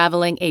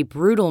unraveling a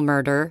brutal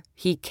murder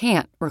he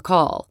can't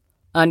recall.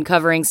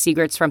 Uncovering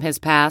secrets from his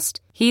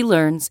past, he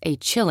learns a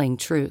chilling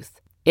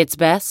truth. It's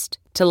best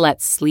to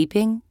let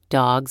sleeping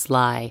dogs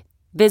lie.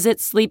 Visit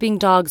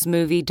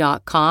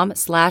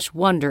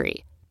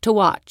sleepingdogsmovie.com/Wondery to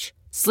watch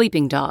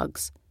Sleeping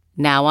Dogs,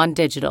 now on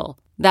digital.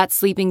 That's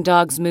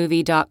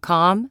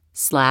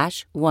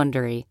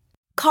sleepingdogsmovie.com/Wondery.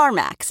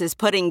 CarMax is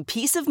putting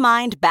peace of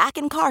mind back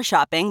in car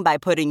shopping by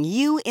putting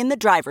you in the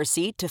driver's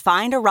seat to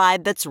find a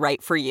ride that's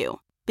right for you.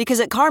 Because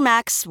at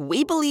CarMax,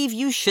 we believe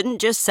you shouldn't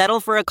just settle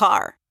for a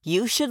car.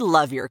 You should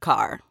love your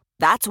car.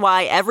 That's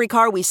why every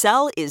car we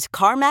sell is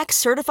CarMax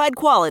certified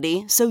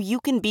quality, so you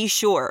can be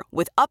sure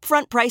with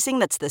upfront pricing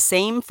that's the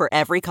same for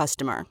every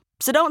customer.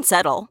 So don't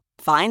settle.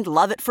 Find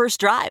love at first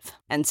drive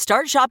and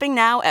start shopping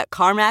now at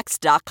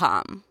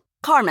CarMax.com.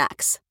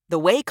 CarMax, the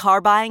way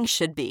car buying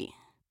should be.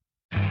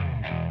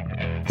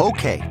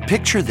 Okay,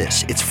 picture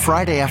this. It's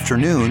Friday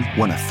afternoon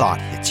when a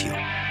thought hits you.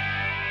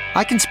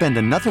 I can spend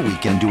another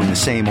weekend doing the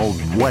same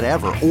old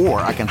whatever, or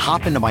I can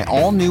hop into my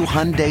all-new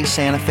Hyundai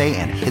Santa Fe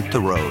and hit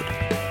the road.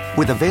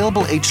 With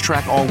available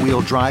H-Track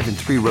all-wheel drive and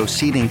 3-row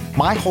seating,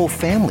 my whole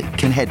family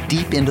can head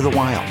deep into the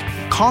wild.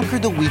 Conquer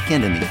the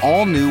weekend in the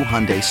all-new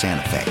Hyundai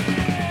Santa Fe.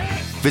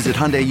 Visit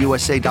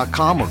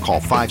HyundaiUSA.com or call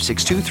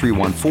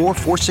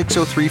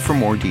 562-314-4603 for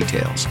more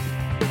details.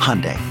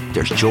 Hyundai,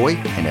 there's joy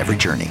in every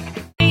journey.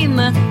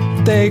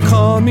 They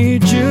call me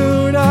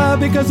Judah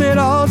because it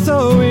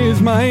also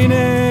is my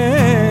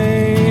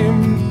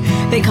name.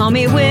 They call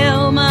me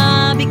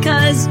Wilma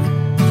because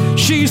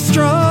she's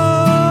strong.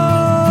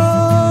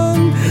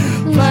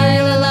 Lila,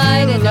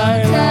 Lila, don't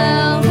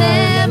tell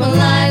them. Lila,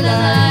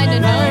 Lila,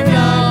 don't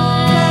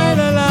know.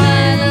 Lila,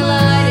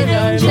 Lila,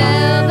 don't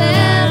tell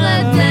them.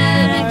 Let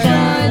them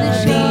enjoy the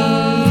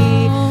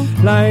show.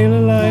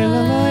 Lila,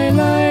 Lila, Lila,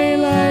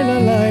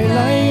 Lila,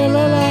 Lila,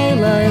 Lila,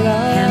 Lila.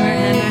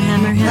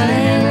 Hammer,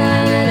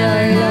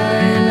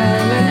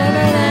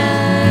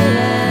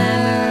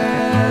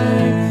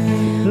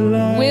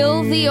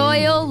 Will the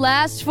oil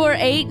last for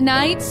 8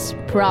 nights?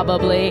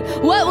 Probably.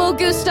 What will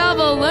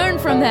Gustavo learn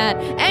from that?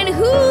 And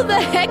who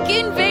the heck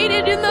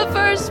invaded in the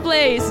first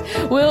place?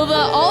 Will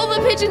all the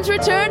pigeons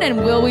return,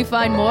 and will we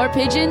find more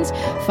pigeons?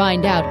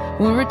 Find out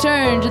when we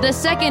return to the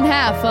second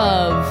half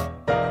of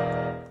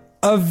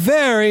A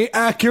Very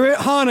Accurate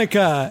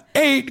Hanukkah.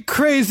 8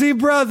 Crazy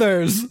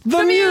Brothers,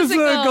 the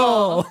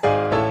musical.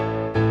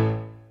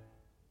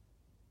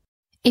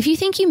 If you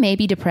think you may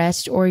be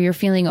depressed or you're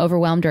feeling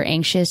overwhelmed or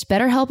anxious,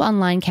 BetterHelp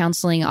Online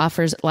Counseling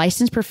offers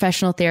licensed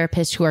professional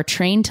therapists who are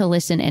trained to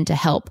listen and to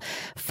help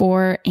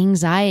for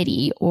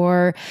anxiety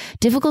or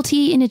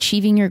difficulty in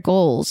achieving your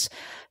goals,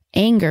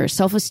 anger,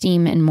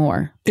 self-esteem, and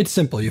more. It's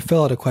simple. You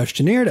fill out a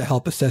questionnaire to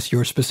help assess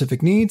your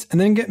specific needs and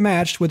then get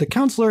matched with a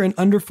counselor in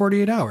under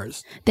 48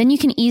 hours. Then you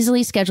can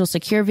easily schedule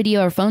secure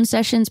video or phone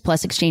sessions,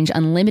 plus exchange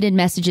unlimited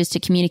messages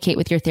to communicate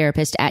with your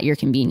therapist at your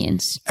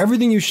convenience.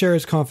 Everything you share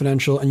is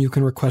confidential, and you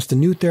can request a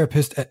new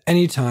therapist at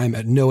any time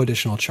at no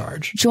additional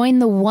charge. Join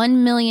the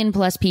 1 million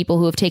plus people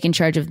who have taken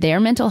charge of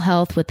their mental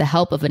health with the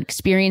help of an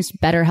experienced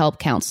BetterHelp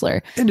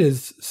counselor. It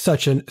is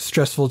such a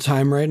stressful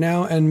time right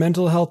now, and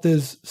mental health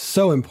is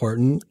so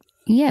important.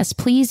 Yes,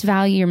 please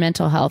value your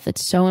mental health.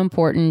 It's so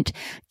important.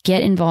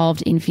 Get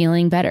involved in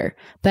feeling better.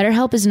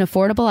 BetterHelp is an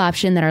affordable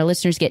option that our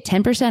listeners get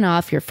 10%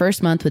 off your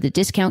first month with a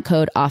discount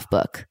code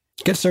OFFBOOK.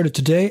 Get started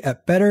today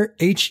at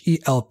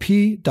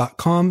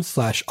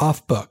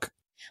betterhelp.com/offbook.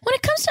 When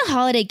it comes to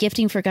holiday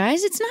gifting for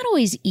guys, it's not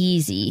always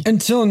easy.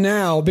 Until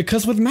now,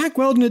 because with Mack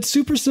Weldon, it's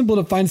super simple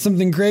to find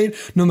something great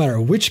no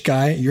matter which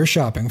guy you're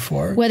shopping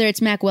for. Whether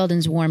it's Mack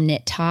Weldon's warm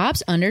knit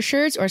tops,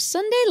 undershirts, or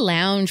Sunday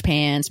lounge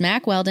pants,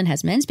 Mack Weldon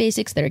has men's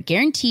basics that are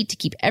guaranteed to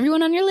keep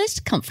everyone on your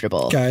list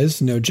comfortable.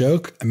 Guys, no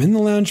joke. I'm in the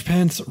lounge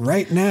pants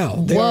right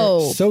now. They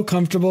are so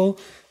comfortable.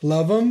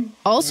 Love them.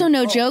 Also,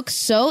 no joke,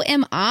 so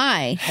am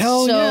I.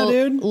 Hell yeah,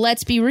 dude.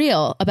 Let's be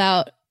real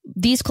about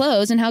these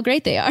clothes and how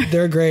great they are.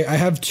 They're great. I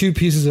have 2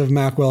 pieces of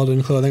Mack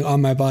Weldon clothing on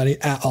my body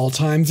at all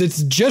times.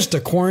 It's just a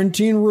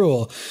quarantine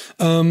rule.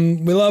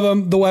 We love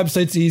them. The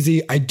website's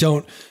easy. I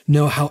don't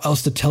know how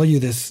else to tell you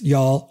this,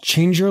 y'all.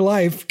 Change your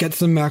life. Get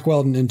some Mack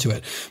Weldon into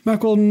it.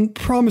 Mack Weldon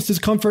promises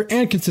comfort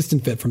and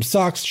consistent fit from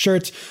socks,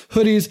 shirts,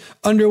 hoodies,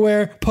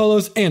 underwear,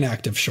 polos, and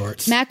active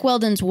shorts. Mack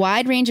Weldon's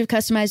wide range of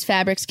customized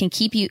fabrics can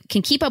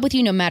keep up with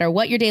you no matter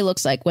what your day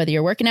looks like, whether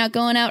you're working out,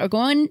 going out, or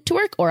going to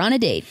work, or on a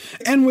date.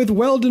 And with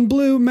Weldon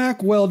Blue,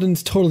 Mack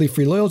Weldon's totally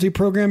free loyalty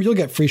program, you'll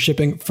get free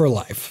shipping for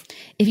life.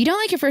 If you don't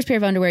like your first pair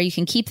of underwear, you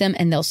can keep them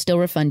and they'll still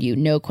refund you.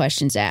 No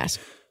questions asked.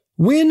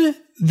 Win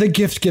the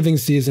gift giving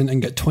season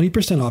and get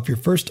 20% off your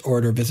first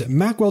order. Visit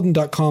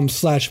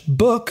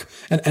MackWeldon.com/book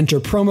and enter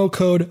promo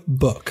code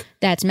BOOK.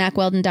 That's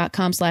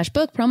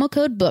MackWeldon.com/book, promo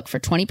code BOOK for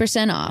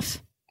 20%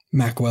 off.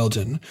 Mack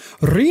Weldon,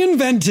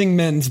 reinventing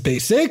men's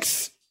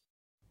basics.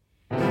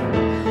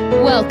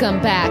 Welcome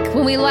back.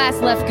 When we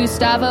last left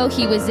Gustavo,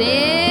 he was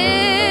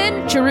in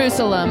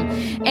Jerusalem,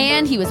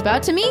 and he was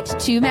about to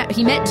meet he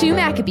met 2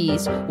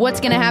 Maccabees. What's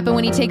going to happen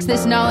when he takes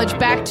this knowledge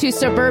back to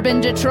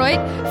suburban Detroit?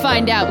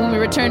 Find out when we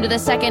return to the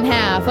second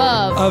half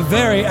of A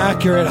Very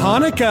Accurate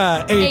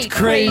Hanukkah, 8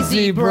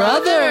 Crazy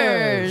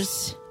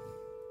Brothers.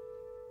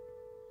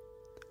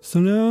 So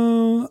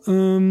now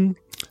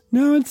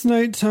it's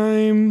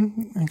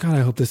nighttime. God,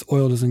 I hope this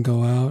oil doesn't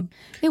go out.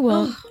 It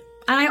will.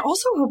 And I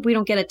also hope we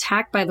don't get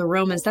attacked by the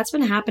Romans. That's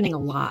been happening a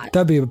lot.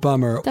 That'd be a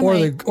bummer.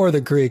 Or the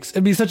Greeks.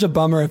 It'd be such a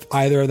bummer if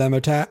either of them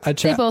attack.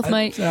 They both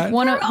might.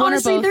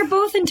 Honestly, they're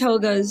both in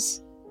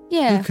togas.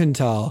 Yeah. You can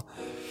tell.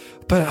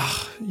 But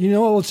you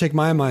know what will take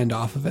my mind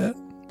off of it?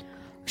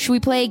 Should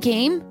we play a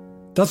game?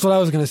 That's what I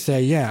was going to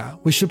say, yeah.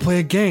 We should play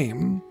a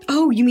game.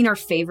 Oh, you mean our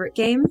favorite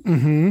game?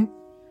 Mm-hmm.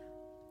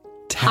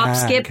 Tag. Hop,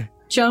 skip,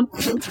 jump.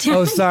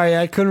 Oh, sorry.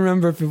 I couldn't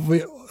remember if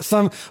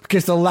so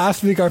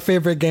last week our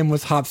favorite game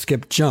was Hop,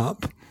 Skip,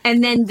 Jump.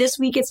 and then this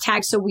week it's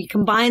tag, so we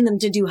combine them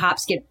to do hop,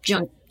 skip,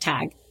 jump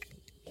tag.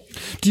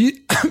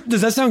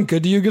 Does that sound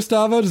good to you,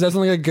 Gustavo? Does that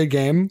sound like a good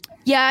game?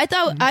 Yeah, I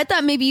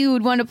thought maybe you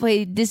would want to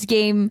play this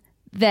game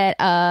that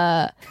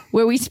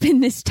where we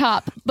spin this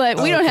top,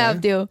 but we don't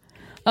have to.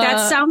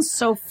 That sounds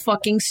so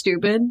fucking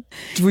stupid.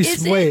 We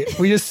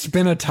just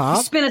spin a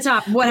top? Spin a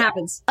top. What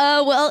happens?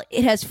 Well,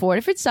 it has 4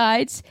 different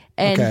sides,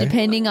 and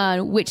depending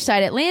on which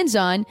side it lands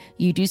on,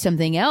 you do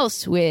something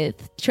else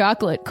with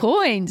chocolate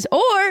coins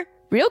or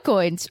real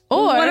coins.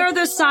 Or what are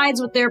the sides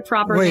with their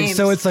proper names? Wait,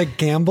 so it's like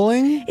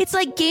gambling? It's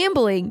like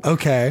gambling.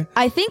 Okay.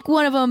 I think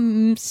one of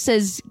them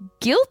says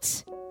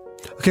guilt.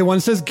 Okay, one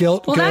says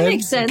guilt. Well, that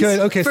makes sense. Good.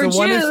 Okay, for so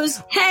one Jews,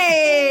 is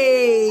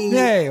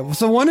hey.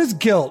 So one is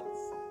guilt.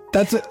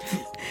 That's it.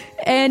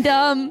 And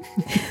God,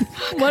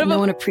 no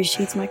one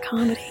appreciates my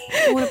comedy.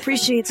 No one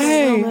appreciates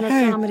my element of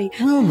comedy.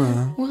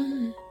 Wilma.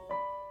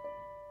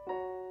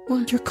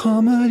 What? Your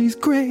comedy's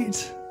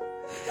great.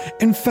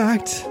 In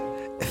fact,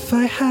 if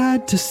I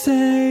had to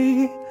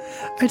say,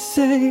 I'd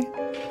say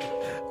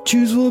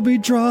Jews will be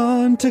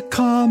drawn to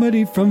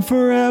comedy from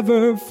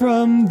forever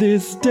from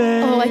this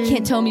day. Oh, I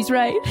can't tell him he's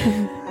right.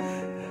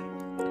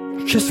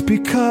 Just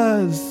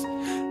because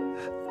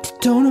they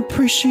don't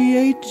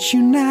appreciate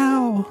you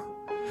now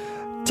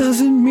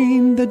doesn't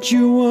mean that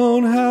you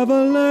won't have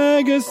a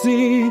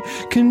legacy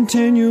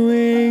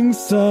continuing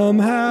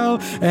somehow.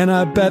 And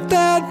I bet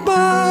that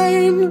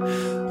mine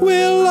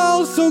will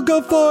also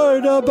go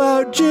forward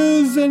about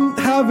Jews and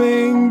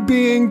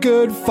being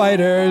good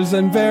fighters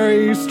and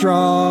very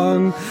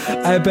strong.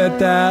 I bet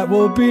that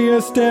will be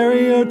a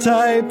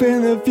stereotype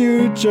in the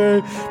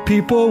future.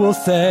 People will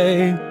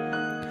say,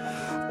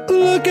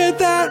 look at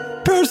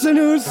that person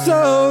who's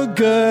so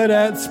good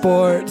at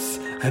sports.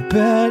 I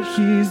bet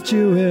he's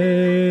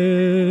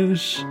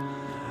Jewish,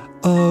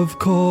 of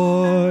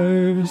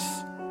course.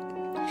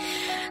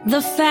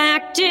 The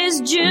fact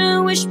is,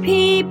 Jewish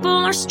people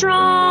are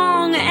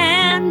strong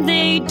and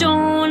they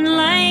don't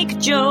like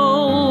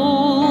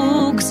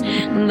jokes.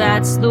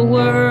 That's the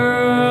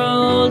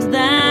world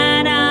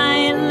that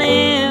I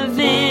live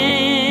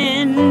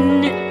in.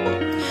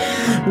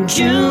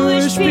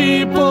 Jewish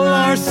people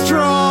are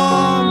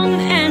strong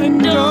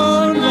and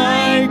don't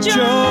like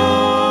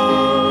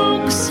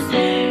jokes.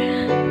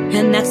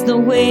 And that's the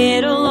way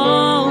it'll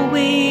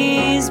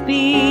always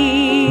be.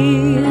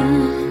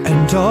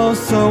 And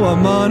also a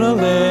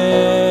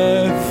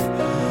monolith,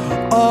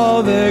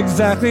 all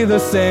exactly the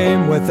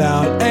same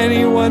without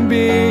anyone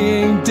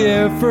being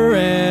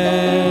different.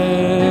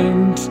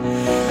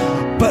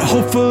 But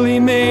hopefully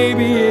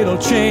maybe it'll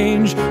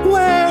change,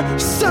 where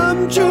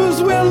some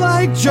Jews will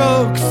like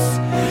jokes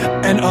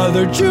and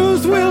other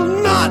Jews will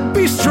not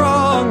be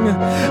strong.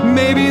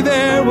 Maybe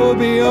there will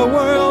be a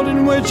world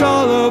in which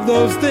all of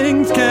those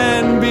things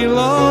can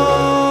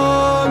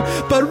belong.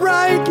 But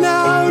right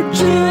now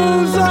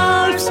Jews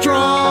are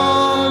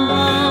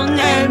strong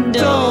and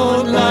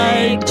don't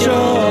like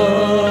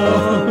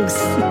jokes.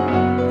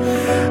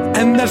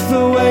 And that's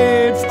the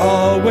way it's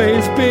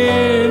always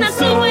been. That's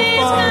the way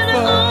it's gonna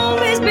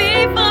always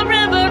be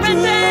forever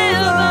and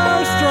ever.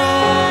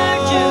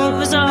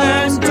 Jews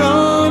are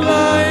strong. Don't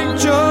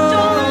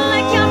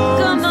like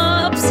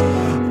yuck-em-ups.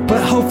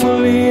 But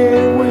hopefully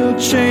it will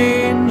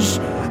change.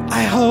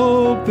 I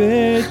hope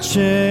it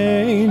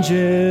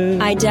changes.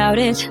 I doubt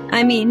it.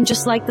 I mean,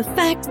 just like the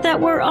fact that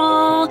we're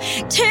all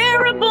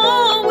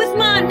terrible with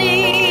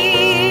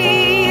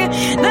money.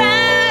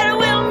 That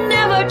will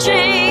never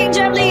change,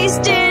 at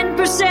least in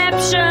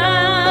perception.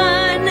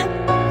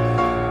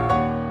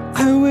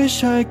 I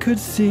wish I could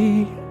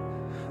see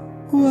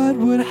what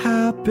would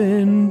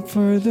happen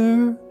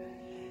further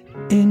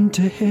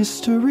into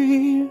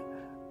history.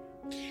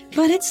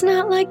 But it's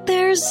not like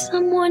there's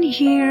someone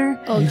here.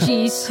 Oh,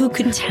 jeez. Who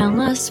could tell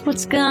us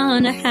what's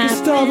gonna happen.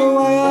 Gustavo,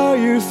 why are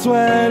you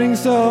sweating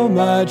so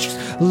much?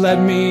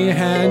 Let me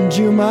hand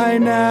you my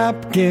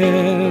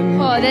napkin.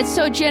 Oh, that's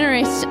so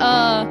generous.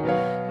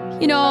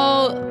 You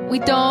know, we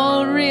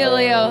don't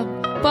really,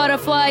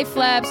 butterfly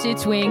flaps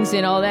its wings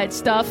and all that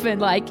stuff, and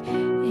like,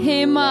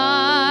 am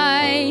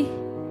I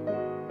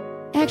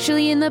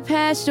actually in the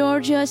past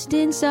or just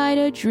inside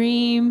a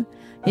dream?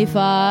 If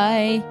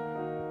I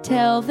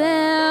tell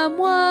them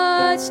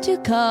what's to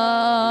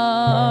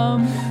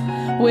come,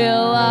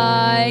 will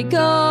I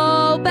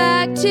go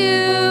back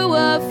to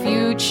a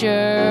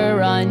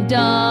future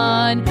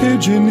undone?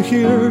 Pigeon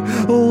here,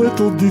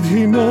 little did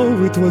he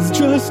know it was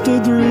just a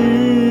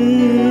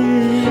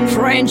dream.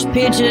 French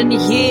pigeon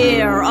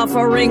here,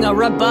 offering a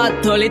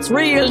rebuttal. It's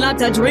real, not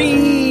a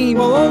dream.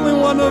 Well, only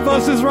one of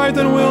us is right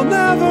and we'll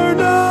never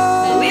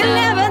know. We'll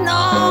never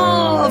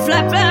know.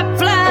 Flap, flap,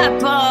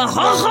 flap. Ho,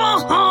 ho,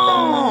 ho.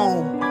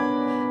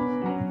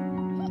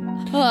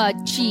 Oh,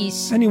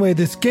 jeez. Anyway,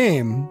 this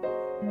game.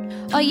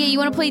 Oh, yeah, you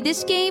want to play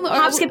this game? Or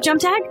Hop, skip, jump,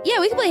 tag? Yeah,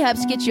 we can play hop,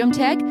 skip, jump,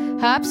 tag.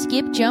 Hop,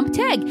 skip, jump,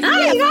 tag.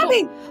 Ah, you got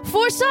me.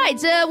 4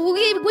 sides.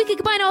 We could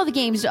combine all the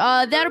games.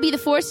 That'll be the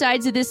 4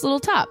 sides of this little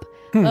top.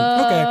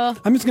 Okay,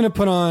 I'm just going to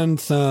put on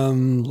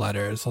some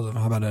letters. How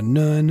about a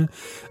nun?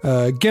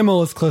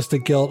 Gimel is close to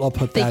guilt. I'll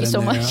put that in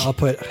there. Much. I'll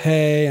put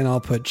hey and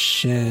I'll put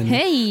shin.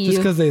 Hey. Just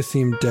because they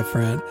seem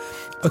different.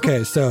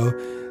 Okay, so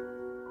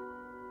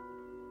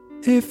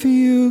if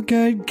you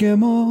get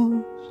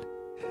Gimel,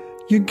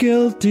 you're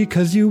guilty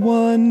because you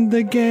won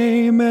the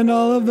game and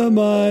all of the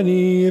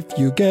money. If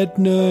you get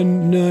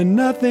nun,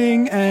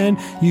 nothing, and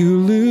you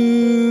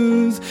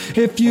lose.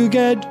 If you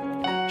get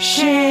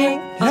shin,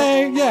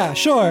 hey, yeah,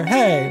 sure,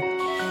 hey.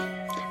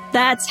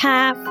 That's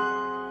half.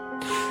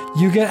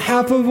 You get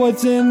half of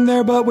what's in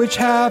there, but which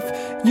half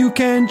you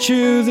can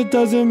choose. It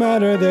doesn't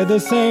matter, they're the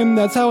same,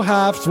 that's how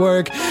halves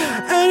work.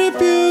 And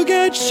if you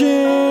get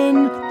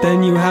shin,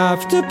 then you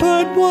have to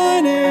put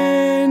one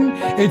in.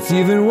 It's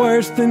even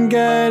worse than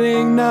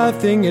getting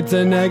nothing, it's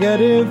a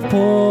negative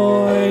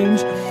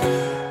point.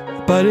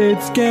 But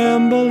it's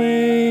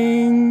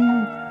gambling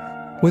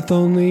with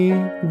only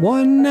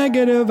one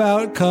negative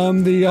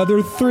outcome. The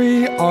other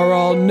three are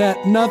all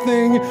net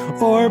nothing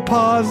or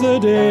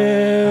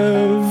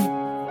positive.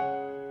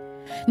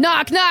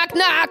 Knock, knock,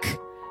 knock.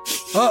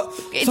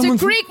 It's a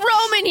Greek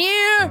Roman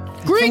here.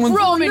 Greek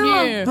Roman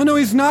here. Oh no,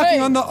 he's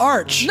knocking on the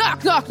arch.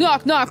 Knock, knock,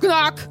 knock, knock,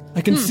 knock. I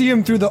can see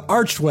him through the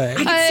archway.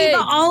 I can see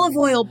the olive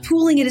oil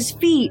pooling at his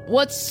feet.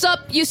 What's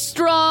up, you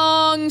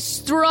strong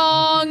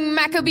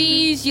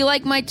Maccabees? You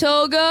like my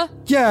toga?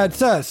 Yeah,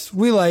 it's us.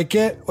 We like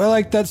it. I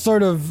like that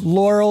sort of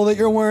laurel that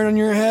you're wearing on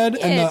your head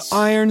and the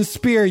iron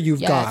spear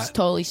you've got. Yeah, it's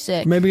totally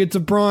sick. Maybe it's a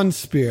bronze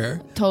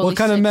spear. Totally what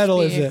kind of sick metal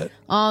spear. is it?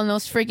 Oh, no,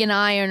 it's freaking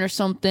iron or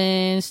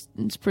something.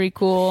 It's pretty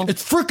cool.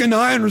 It's freaking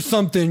iron or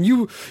something.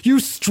 You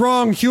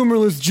strong,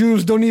 humorless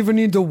Jews don't even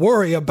need to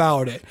worry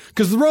about it.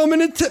 Because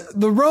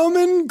the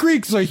Roman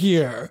Greeks are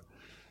here.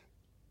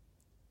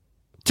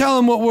 Tell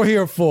them what we're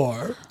here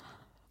for.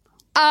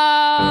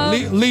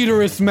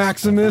 Leaderus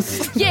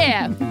Maximus.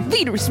 Yeah,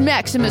 Leaderus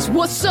Maximus,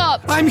 what's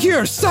up? I'm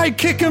here,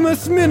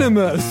 Sidekickimus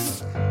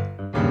Minimus.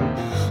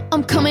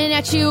 I'm coming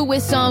at you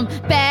with some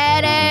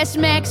badass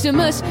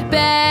Maximus,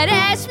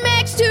 badass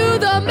Max to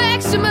the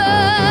Maximus.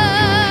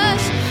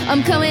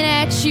 I'm coming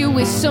at you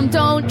with some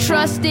don't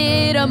trust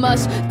it a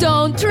must,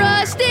 don't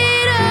trust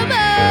it a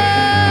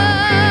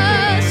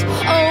must.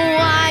 Oh,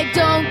 I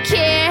don't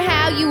care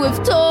how you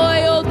have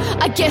toiled,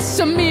 I guess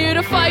I'm here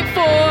to fight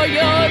for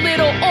your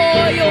little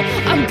oil.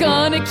 I'm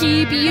gonna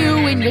keep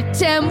you in your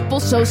temple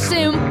so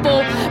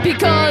simple,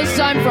 because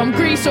I'm from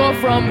Greece or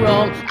from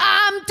Rome.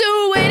 I'm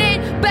doing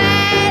it,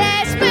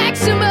 badass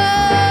Maximus,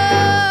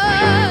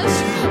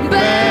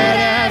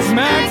 badass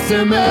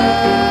Maximus,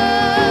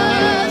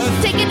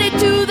 taking it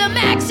to the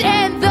max,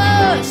 and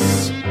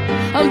thus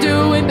I'm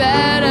doing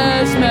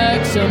badass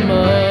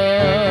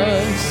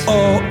Maximus.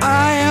 Oh,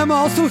 I am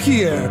also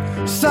here,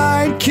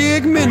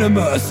 Sidekick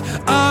Minimus.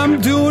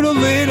 I'm doing a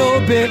little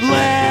bit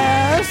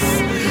less.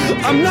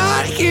 I'm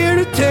not here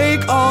to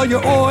take all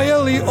your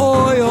oily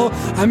oil.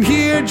 I'm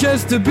here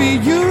just to be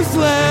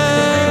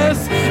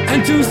useless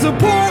and to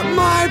support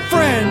my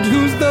friend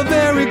who's the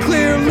very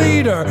clear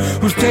leader,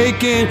 who's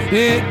taking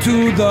it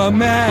to the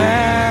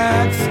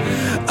max.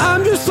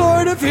 I'm just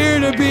sort of here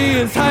to be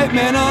his hype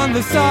man on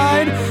the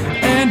side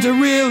and to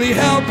really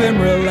help him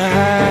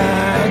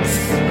relax.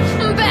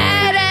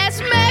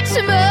 Badass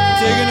Maximus,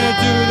 taking it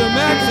to the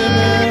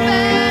Maximus.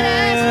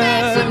 Badass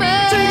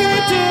Maximus, taking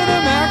it to the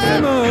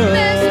Maximus.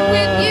 Messing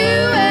with you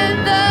and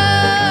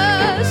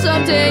thus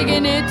I'm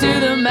taking it to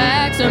the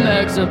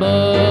Maximus.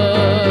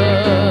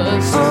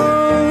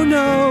 Oh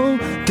no,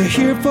 they're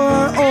here for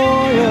our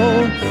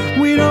oil.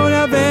 We don't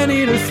have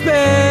any to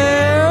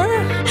spare.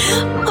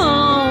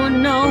 Oh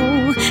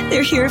no,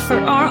 they're here for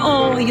our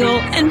oil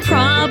and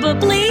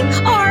probably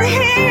our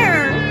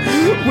hair.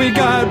 We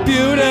got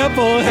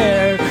beautiful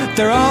hair.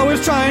 They're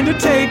always trying to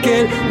take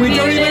it.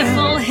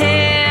 Beautiful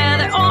hair.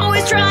 They're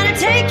always trying to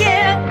take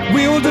it.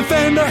 We will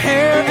defend our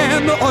hair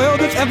and the oil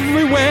that's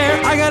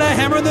everywhere. I got a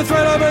hammer that's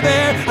right over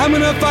there. I'm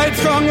gonna fight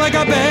strong like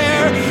a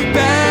bear.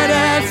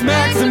 Badass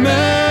Maximus.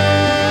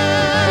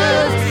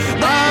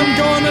 I'm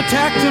gonna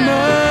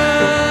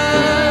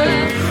Tactimus.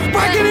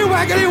 Whackity,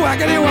 whackity,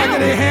 whackity,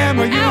 whackity,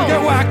 hammer. You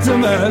get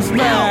Whacktimus.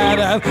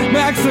 Badass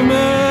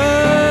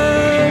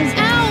Maximus.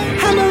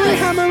 Hammery,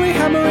 hammery,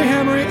 hammery,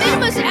 hammery.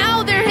 Maximus,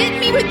 ow, they're hitting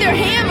me with their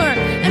hammer.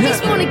 That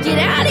makes me want to get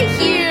out of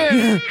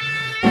here.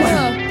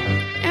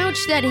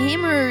 Ouch, that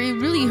hammer, it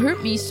really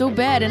hurt me so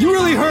bad. And you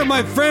really hurt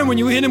my friend when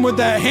you hit him with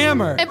that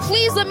hammer. And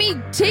please let me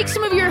take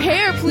some of your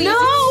hair, please.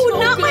 No, so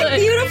not good. my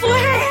beautiful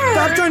hair.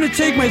 Stop trying to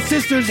take my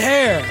sister's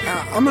hair.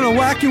 I'm gonna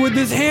whack you with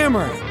this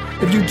hammer.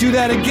 If you do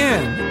that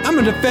again, I'm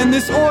gonna defend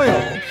this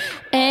oil.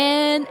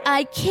 And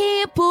I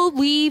can't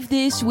believe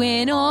this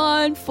went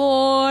on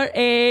for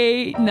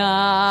 8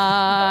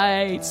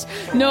 nights.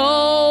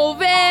 No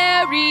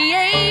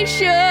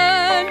variation,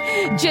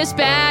 just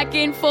back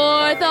and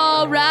forth,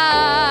 all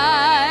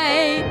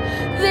right.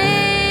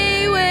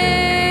 They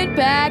went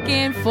back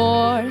and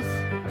forth.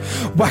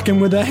 Whacking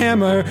with a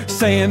hammer,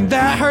 saying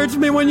that hurts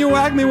me when you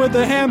whack me with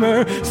a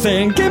hammer.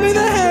 Saying give me the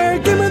hair,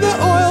 give me the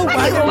oil.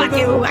 Whackity,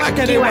 whackity,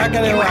 whackity,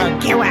 whackity,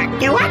 whackity,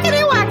 whackity,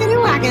 whackity, whackity,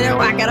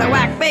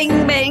 whack, bang,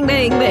 bang,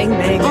 bang, bang,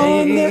 bang.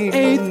 On the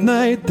 8th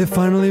night, they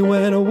finally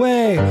went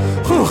away.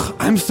 Whew,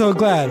 I'm so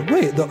glad.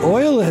 Wait, the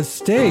oil has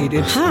stayed.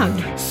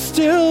 It's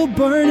still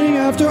burning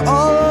after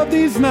all of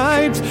these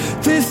nights.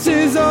 This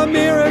is a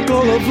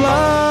miracle of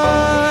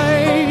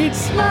light.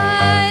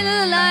 Lie,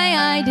 lie, lie,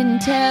 I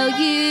didn't tell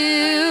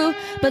you.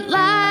 But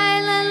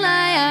lie, lie,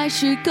 lie, I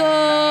should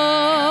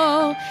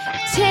go.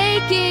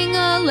 Taking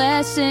a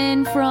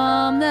lesson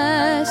from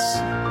this.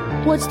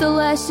 What's the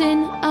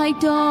lesson? I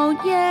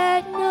don't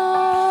yet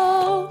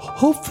know.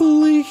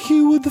 Hopefully he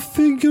would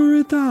figure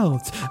it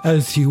out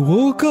as he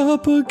woke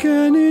up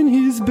again in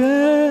his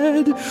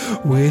bed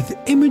with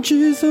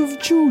images of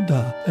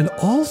Judah and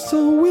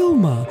also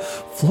Wilma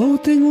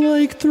floating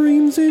like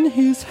dreams in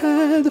his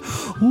head.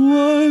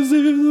 Was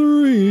it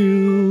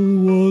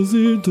real? Was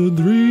it a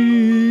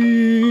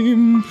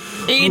dream?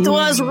 It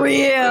was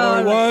real.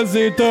 Or was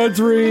it a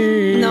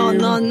dream? No,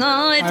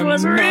 it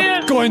was real. I'm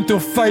not going to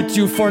fight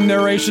you for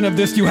narration of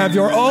this. You have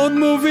your own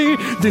movie.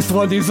 This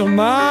one is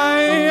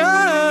mine.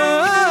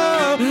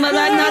 But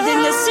I'm not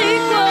in the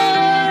sequel.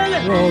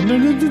 Oh,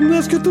 didn't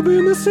ask you to be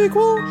in the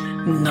sequel?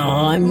 No,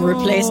 I'm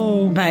replaced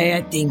by,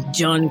 I think,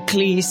 John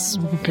Cleese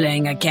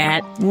playing a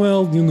cat.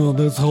 Well, you know,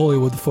 that's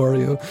Hollywood for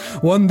you.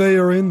 One day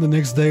you're in, the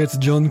next day it's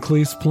John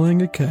Cleese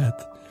playing a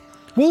cat.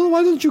 Well,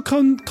 why don't you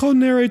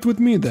co-narrate with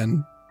me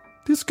then?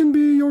 This can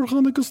be your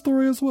Hanukkah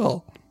story as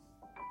well.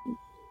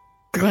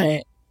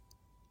 Great.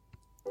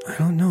 I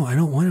don't know. I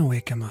don't want to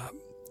wake him up.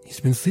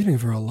 He's been sleeping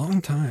for a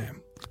long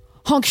time.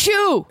 Honk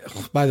shoe!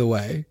 By the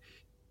way,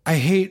 I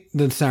hate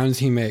the sounds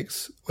he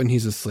makes when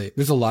he's asleep.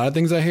 There's a lot of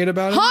things I hate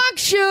about him. Honk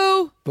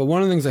shoe! But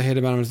one of the things I hate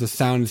about him is the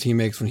sounds he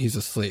makes when he's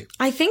asleep.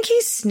 I think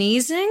he's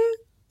sneezing.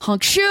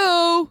 Honk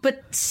shoe!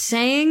 But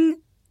saying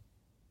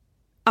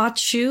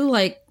achoo,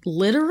 like,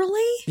 literally?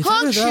 It's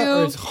honk either that or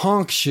shoe! it's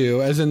honk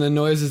shoe, as in the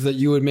noises that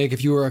you would make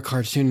if you were a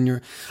cartoon and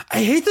you're...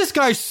 I hate this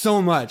guy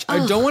so much.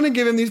 I don't want to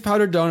give him these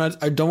powdered donuts.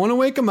 I don't want to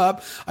wake him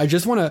up. I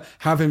just want to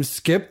have him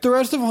skip the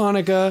rest of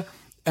Hanukkah,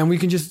 and we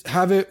can just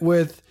have it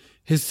with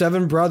his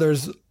 7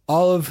 brothers,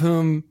 all of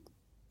whom,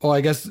 well,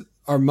 I guess,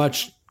 are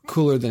much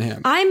cooler than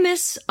him. I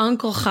miss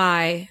Uncle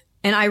Chai,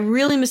 and I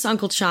really miss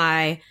Uncle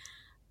Chai.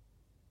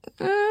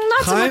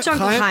 Not so much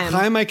Uncle Chaim.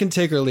 Chaim I can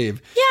take or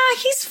leave. Yeah,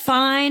 he's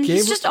fine.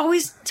 He's just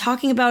always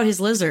talking about his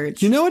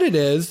lizards. You know what it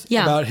is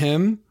Yeah. about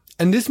him?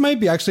 And this might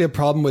be actually a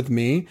problem with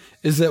me,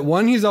 is that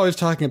 1, he's always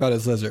talking about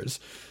his lizards.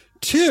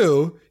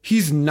 2,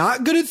 he's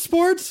not good at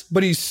sports,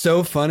 but he's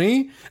so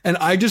funny. And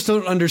I just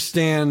don't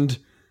understand.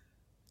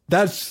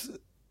 Does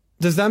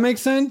that make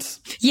sense?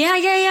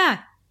 Yeah.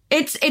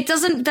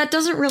 That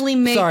doesn't really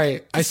make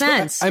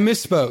sense. I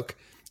misspoke.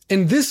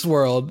 In this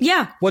world,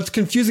 what's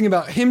confusing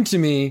about him to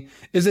me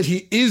is that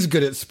he is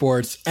good at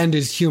sports and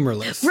is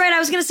humorless. Right, I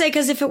was going to say,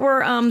 because if it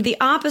were the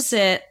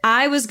opposite,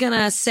 I was going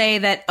to say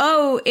that,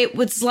 it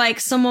was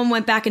like someone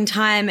went back in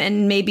time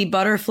and maybe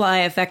Butterfly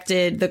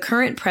affected the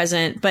current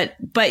present. But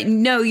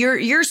no,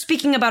 you're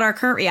speaking about our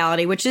current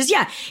reality, which is,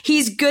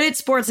 he's good at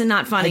sports and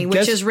not funny,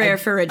 which is rare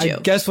for a Jew. I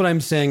guess what I'm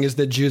saying is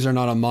that Jews are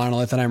not a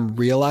monolith, and I'm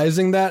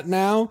realizing that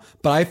now,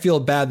 but I feel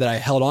bad that I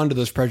held on to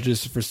those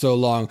prejudices for so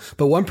long.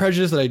 But one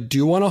prejudice that I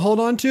do want to hold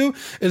on to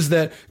is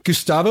that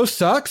Gustavo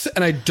sucks,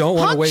 and I don't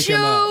want to wake him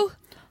up.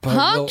 But,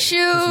 honk shoe!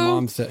 His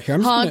mom said, here,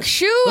 honk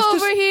shoe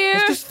over here!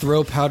 Let's just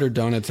throw powdered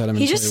donuts at him.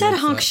 He just said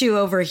honk shoe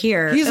over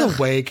here. He's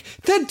awake.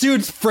 That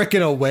dude's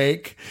freaking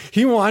awake.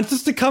 He wants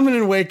us to come in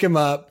and wake him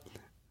up.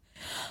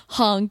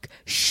 Honk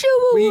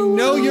shoe! We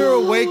know you're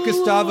awake,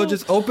 Gustavo.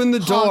 Just open the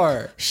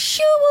door.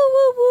 Shoo!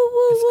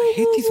 I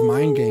hate these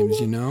mind games,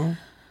 you know?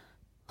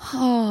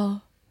 Oh,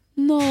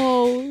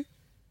 no.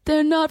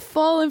 They're not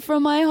falling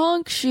from my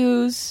honk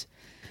shoes.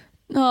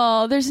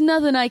 Oh, there's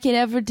nothing I could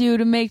ever do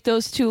to make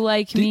those two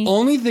like me. The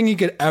only thing he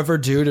could ever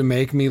do to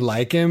make me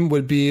like him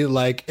would be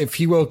like if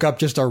he woke up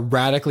just a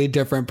radically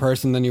different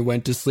person than he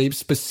went to sleep,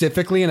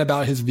 specifically and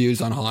about his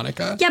views on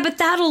Hanukkah. Yeah, but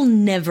that'll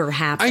never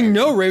happen. I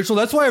know, Rachel.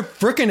 That's why I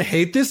freaking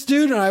hate this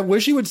dude, and I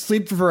wish he would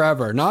sleep for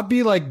forever. Not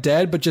be like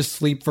dead, but just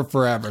sleep for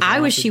forever.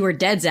 I wish he were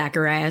dead,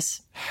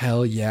 Zacharias.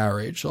 Hell yeah,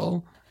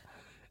 Rachel.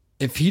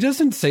 If he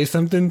doesn't say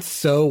something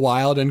so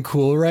wild and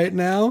cool right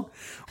now,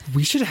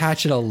 we should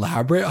hatch an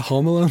elaborate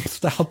Home Alone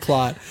style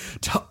plot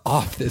to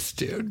off this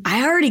dude.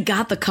 I already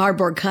got the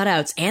cardboard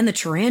cutouts and the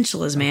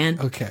tarantulas,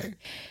 man. Okay.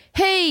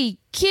 Hey,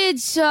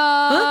 kids, if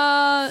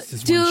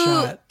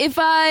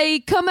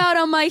I come out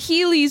on my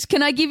Heelys,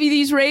 can I give you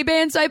these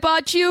Ray-Bans I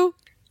bought you?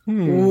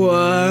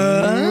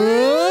 What?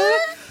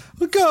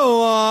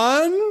 Go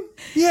on.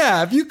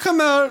 Yeah, if you come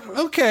out...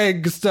 Okay,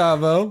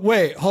 Gustavo.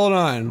 Wait, hold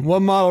on.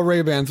 What model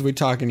Ray-Bans are we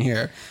talking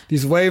here?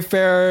 These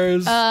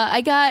Wayfarers?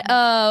 I got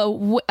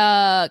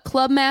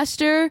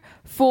Clubmaster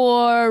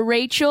for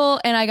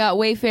Rachel, and I got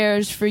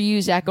Wayfarers for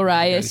you,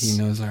 Zacharias. He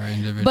knows our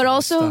individual But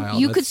also, style.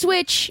 you could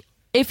switch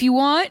if you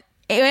want.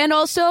 And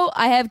also,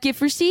 I have gift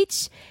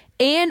receipts.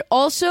 And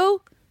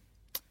also...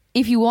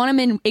 if you want them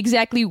in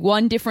exactly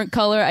one different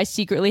color, I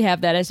secretly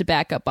have that as a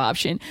backup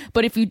option.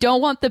 But if you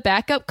don't want the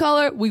backup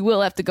color, we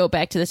will have to go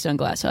back to the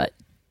Sunglass Hut.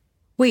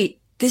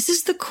 Wait, This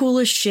is the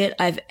coolest shit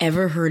I've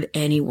ever heard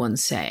anyone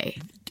say.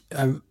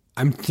 I'm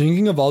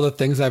thinking of all the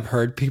things I've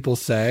heard people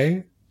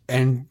say,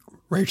 and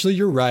Rachel,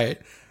 you're right.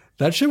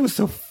 That shit was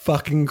so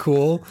fucking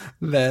cool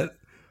that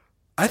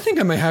I think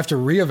I might have to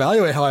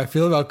reevaluate how I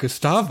feel about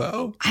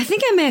Gustavo. I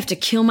think I may have to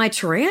kill my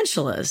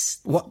tarantulas.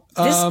 What?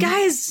 This guy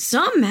is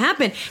something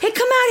happened. Hey,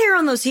 come out here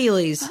on those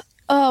Heelys.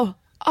 Oh,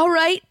 all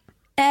right.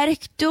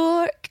 Attic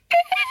door.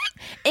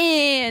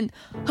 And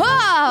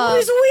oh,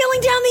 he's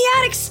wheeling down the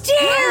attic stairs.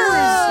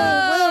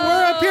 Well,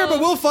 we're up here, but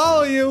we'll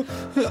follow you.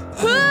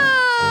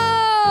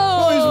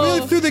 Oh, he's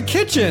wheeling through the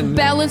kitchen.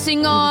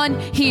 Balancing on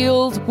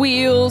heels,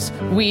 wheels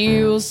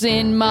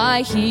in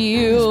my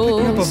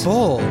heels. He's picking up a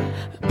bowl.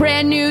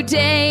 Brand new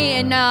day,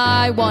 and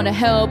I want to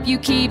help you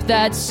keep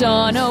that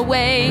sun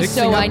away.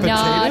 Mixing so up I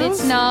nod, potatoes?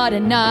 it's not a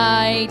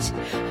night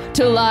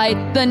to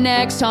light the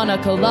next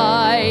Hanukkah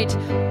light.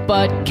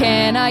 But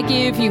can I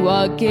give you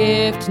a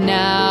gift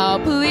now,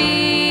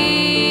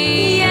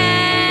 please?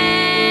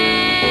 Yes.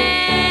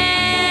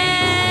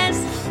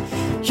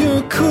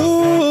 You're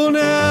cool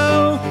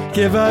now.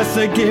 Give us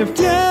a gift,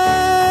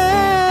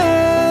 yes.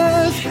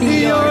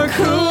 You're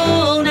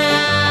cool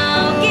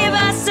now. Give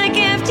us a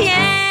gift,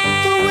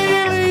 yes. The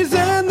wheelies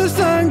and the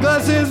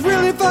sunglasses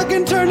really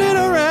fucking turn it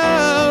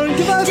around.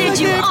 Give us Did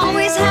a you gift,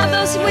 always yes. have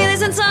those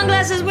wheelies and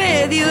sunglasses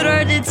with you,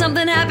 or did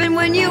something happen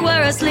when you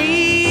were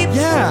asleep?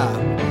 Yeah.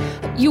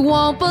 You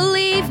won't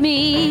believe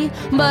me,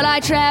 but I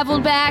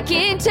traveled back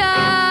in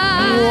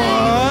time.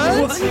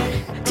 What?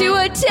 To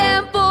a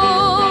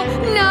temple,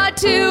 not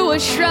to a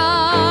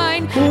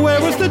shrine.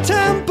 Where was the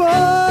temple?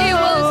 It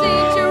was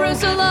in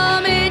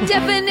Jerusalem, it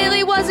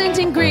definitely wasn't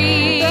in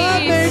Greece.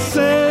 That makes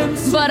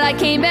sense. But I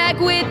came back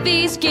with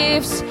these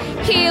gifts,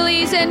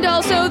 Heelys and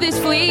also this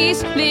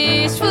fleece.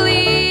 This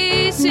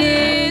fleece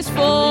is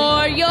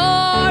for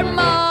your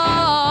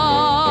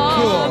mom.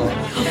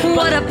 Cool.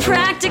 What a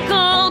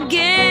practical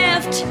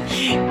gift.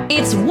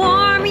 It's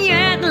warm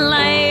yet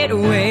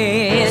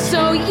lightweight.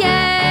 So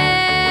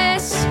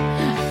yes,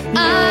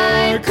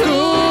 I'm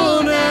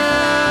cool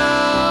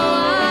now.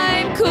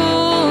 I'm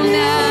cool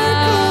now.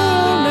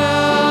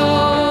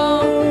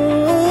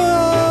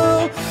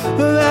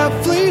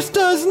 That fleece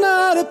does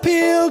not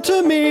appeal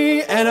to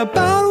me. And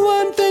about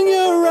one thing,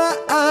 you're right.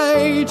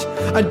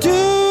 I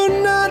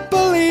do not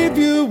believe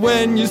you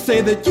when you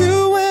say that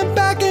you went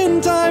back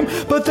in time.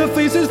 But the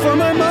fleece is for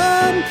my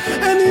mom,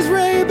 and these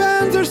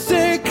Ray-Bans are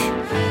sick.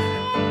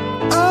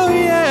 Oh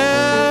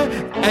yeah.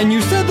 And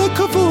you said the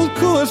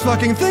coolest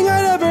fucking thing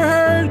I'd ever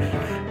heard.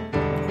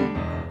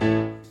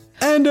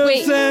 End of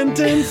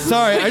sentence.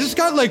 Sorry, I just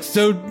got like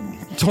so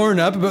torn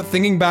up about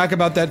thinking back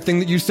about that thing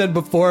that you said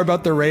before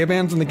about the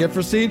Ray-Bans and the gift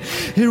receipt.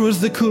 It was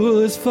the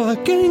coolest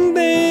fucking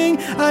thing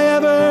I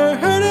ever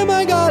heard in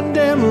my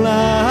goddamn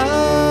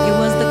life. It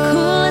was the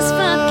coolest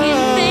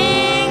fucking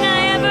thing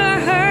I ever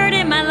heard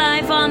in my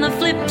life. On the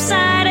flip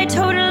side, I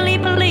totally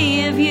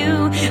believe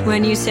you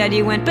when you said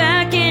you went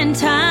back in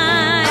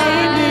time.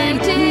 I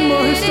need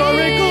more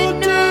historical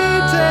detail.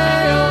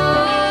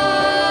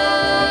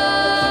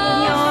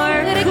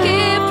 That a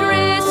gift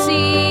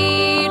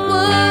receipt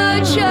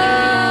would show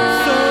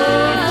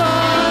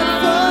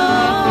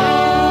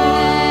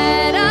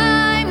that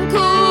I'm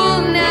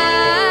cool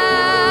now.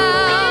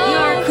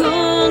 You're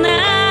cool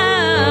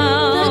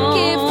now. The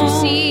gift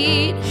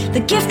receipt. The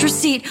gift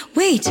receipt.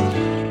 Wait,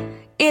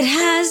 it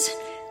has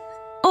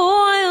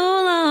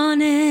oil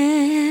on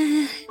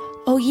it.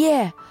 Oh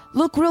yeah,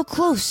 look real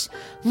close.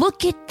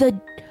 Look at the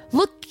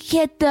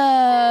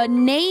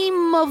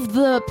name of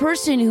the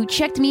person who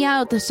checked me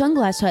out at the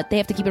Sunglass Hut. They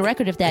have to keep a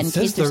record of that in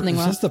case there's something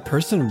wrong. It says the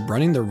person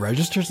running the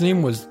register's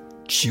name was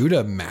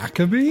Judah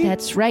Maccabee?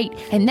 That's right.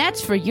 And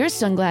that's for your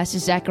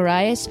sunglasses,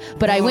 Zacharias.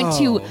 But I went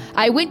to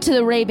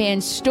the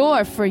Ray-Ban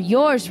store for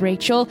yours,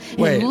 Rachel. And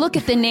Wait. look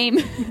at the name.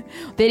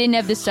 They didn't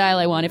have the style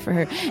I wanted for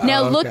her.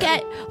 Now look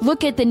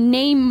at the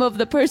name of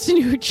the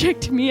person who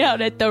checked me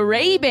out at the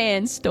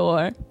Ray-Ban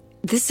store.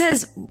 This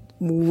says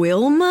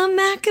Wilma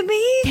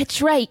Maccabee?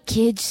 That's right,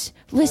 kids.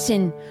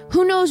 Listen,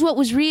 who knows what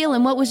was real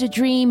and what was a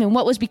dream and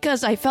what was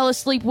because I fell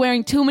asleep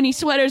wearing too many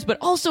sweaters but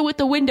also with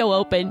the window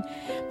open.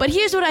 But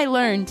here's what I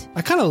learned.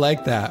 I kind of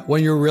like that,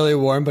 when you're really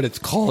warm but it's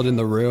cold in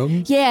the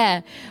room.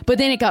 Yeah, but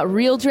then it got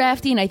real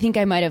drafty and I think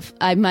I might have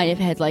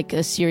had like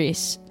a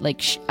serious,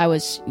 I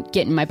was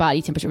getting, my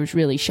body temperature was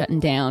really shutting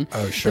down.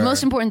 Oh, sure. The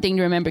most important thing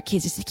to remember,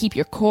 kids, is to keep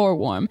your core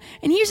warm.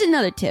 And here's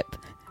another tip.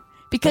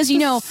 Because, That's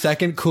the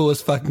second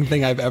coolest fucking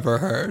thing I've ever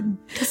heard.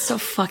 That's so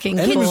fucking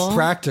And cool. it was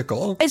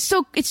practical. It's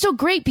so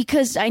great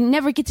because I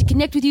never get to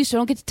connect with you, so I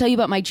don't get to tell you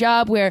about my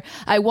job where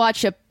I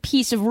watch a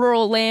piece of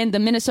rural land, the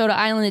Minnesota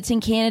island that's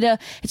in Canada.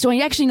 And so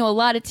I actually know a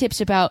lot of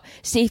tips about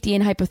safety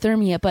and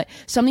hypothermia. But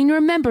something to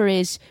remember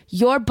is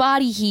your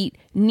body heat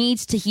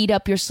needs to heat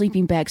up your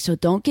sleeping bag, so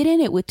don't get in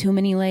it with too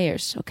many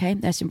layers, okay?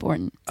 That's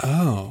important.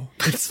 Oh,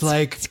 it's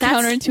like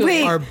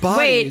counterintuitive. Our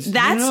bodies. Wait,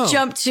 that's no.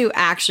 jumped to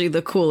actually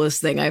the coolest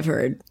thing I've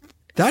heard.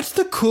 That's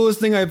the coolest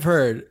thing I've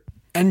heard.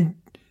 And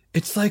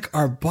it's like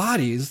our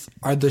bodies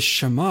are the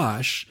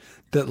shamash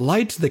that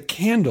lights the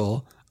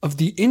candle of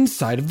the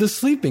inside of the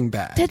sleeping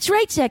bag. That's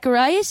right,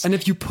 Zacharias. And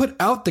if you put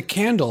out the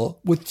candle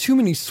with too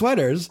many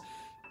sweaters,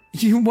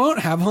 you won't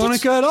have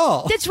Hanukkah at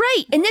all. That's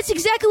right. And that's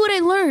exactly what I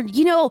learned.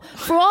 You know,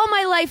 for all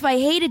my life, I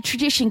hated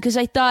tradition because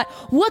I thought,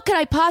 what could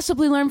I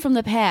possibly learn from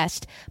the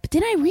past? But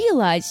then I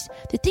realized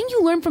the thing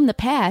you learn from the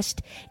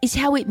past is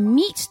how it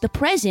meets the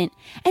present,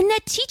 and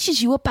that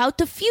teaches you about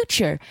the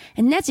future.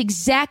 And that's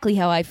exactly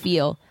how I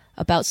feel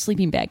about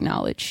sleeping bag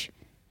knowledge.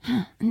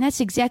 And that's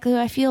exactly how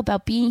I feel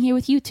about being here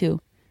with you two.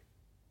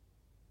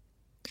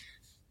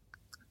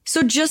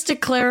 So just to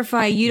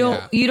clarify, you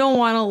don't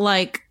want to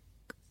like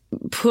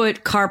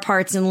put car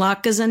parts in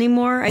latkes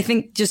anymore? I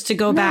think just to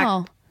go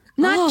back.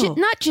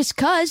 Not just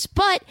cuz,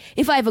 but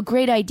if I have a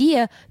great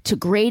idea to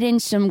grate in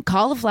some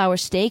cauliflower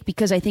steak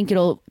because I think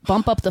it'll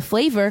bump up the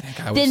flavor,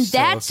 then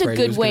that's a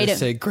good way to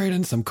say grate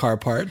in some car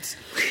parts.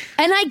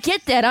 And I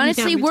get that.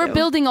 Honestly, me we're too.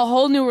 building a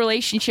whole new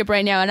relationship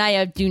right now, and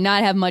I do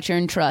not have much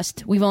earned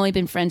trust. We've only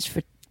been friends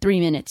for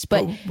 3 minutes,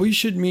 but we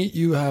should meet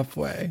you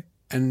halfway,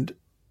 and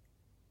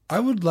I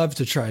would love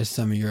to try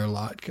some of your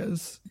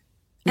latkes.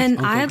 And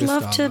Uncle I'd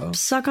love Gustavo. to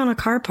suck on a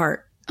car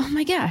part. oh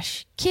my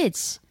gosh,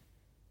 kids.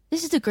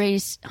 This is the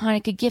greatest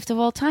Hanukkah gift of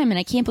all time, and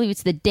I can't believe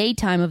it's the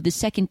daytime of the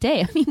second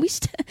day. I mean,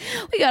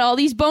 we got all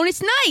these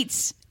bonus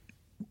nights.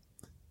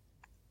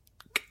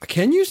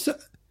 Can you?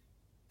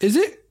 Is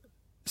it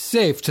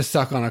safe to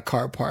suck on a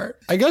car part?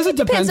 I guess it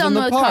depends on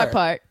the car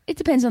part. It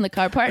depends on the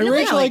car part. And No,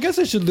 Rachel, no, I guess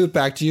I should loop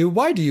back to you.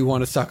 Why do you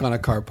want to suck on a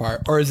car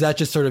part? Or is that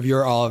just sort of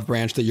your olive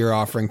branch that you're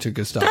offering to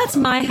Gustavo? That's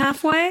my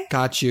halfway.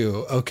 Got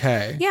you.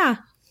 Okay. Yeah.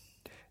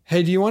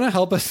 Hey, do you want to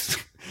help us?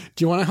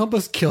 Do you want to help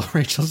us kill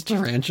Rachel's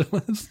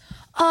tarantulas?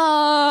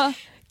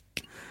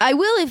 I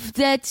will if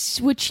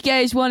that's what you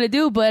guys want to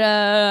do, but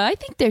I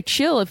think they're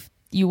chill if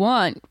you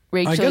want,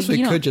 Rachel. I guess we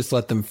You could know- just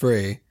let them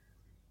free.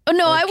 Oh,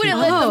 no, I wouldn't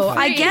let them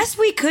free. I guess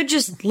we could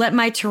just let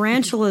my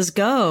tarantulas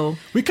go.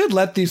 We could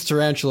let these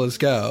tarantulas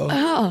go.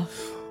 Oh.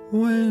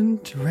 When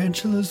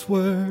tarantulas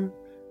were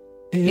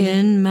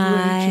In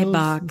my Rachel's-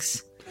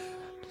 box.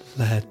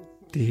 Let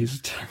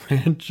these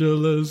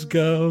tarantulas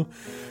go.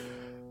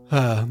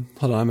 Hold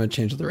on, I'm going to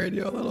change the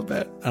radio a little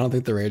bit. I don't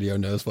think the radio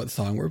knows what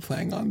song we're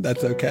playing on.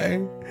 That's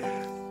okay.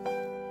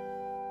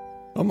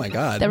 Oh my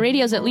God. The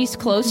radio's at least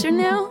closer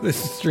now?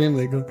 This is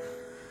extremely good.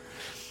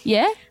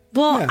 Yeah?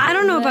 Well, Yeah. I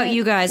don't know about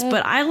you guys,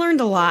 but I learned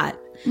a lot.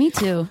 Me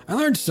too. I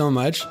learned so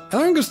much. I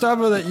learned,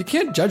 Gustavo, that you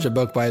can't judge a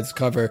book by its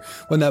cover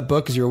when that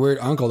book is your weird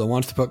uncle that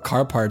wants to put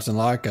car parts in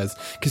latkes,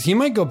 because he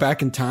might go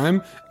back in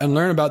time and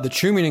learn about the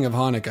true meaning of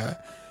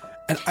Hanukkah.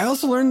 And I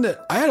also learned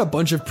that I had a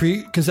bunch of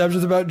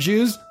preconceptions about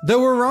Jews that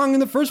were wrong in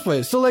the first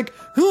place. So, like,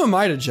 who am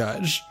I to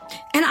judge?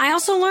 And I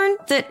also learned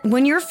that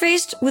when you're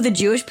faced with a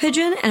Jewish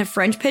pigeon and a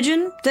French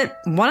pigeon, that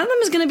one of them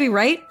is going to be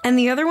right and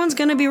the other one's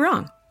going to be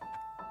wrong.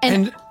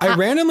 And I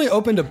randomly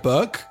opened a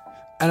book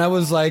and I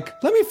was like,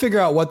 let me figure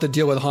out what the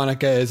deal with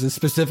Hanukkah is and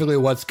specifically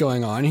what's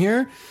going on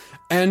here.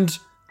 And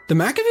the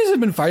Maccabees have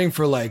been fighting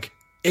for like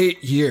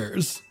 8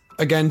 years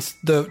against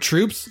the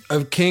troops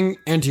of King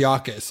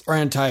Antiochus or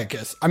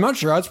Antiochus. I'm not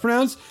sure how it's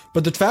pronounced,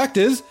 but the fact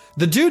is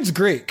the dude's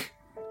Greek.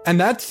 And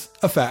that's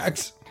a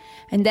fact.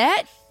 And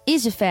that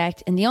is a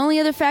fact. And the only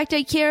other fact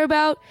I care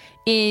about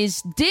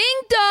is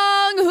ding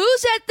dong,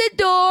 who's at the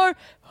door?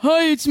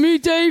 Hi, it's me,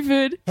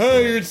 David.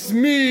 Hey, it's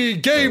me,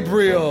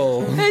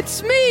 Gabriel.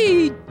 It's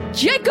me,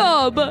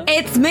 Jacob.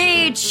 It's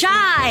me,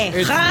 Chai.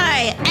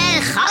 Hi,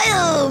 and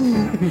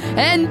Chaim.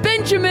 And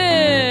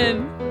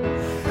Benjamin.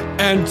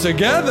 And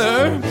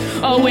together,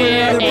 Oh,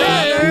 we're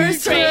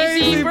brothers,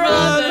 crazy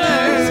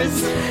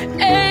brothers.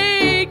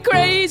 Eight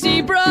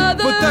crazy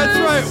brothers. But that's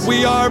right,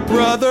 we are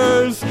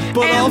brothers,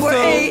 but And also we're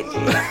 8.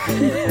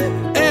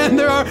 and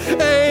there are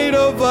 8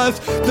 of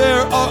us.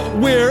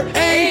 We're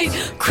 8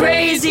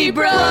 crazy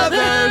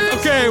brothers.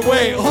 Okay,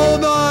 wait,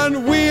 hold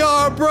on. We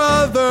are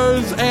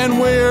brothers and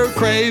we're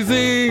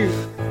crazy.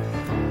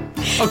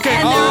 Okay,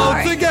 And there all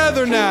are-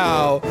 together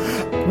now.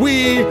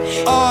 We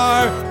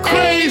are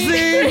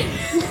crazy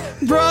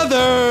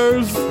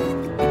brothers.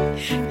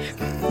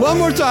 One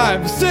more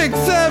time. 6,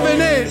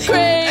 7, 8.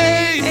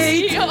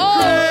 Crazy,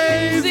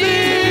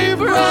 crazy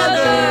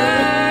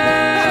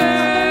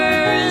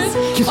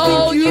brothers.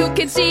 Oh, you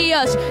can see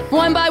us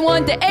 1 by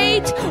 1 to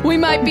 8. We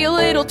might be a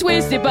little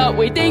twisted, but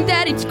we think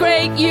that it's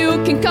great.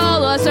 You can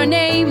call us our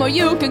name or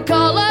you can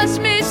call us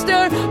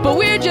Mister, but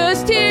we're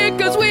just here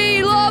because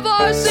we love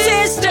our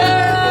sister.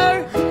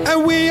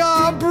 And we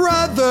are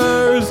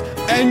brothers,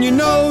 and you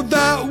know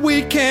that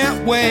we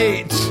can't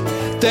wait.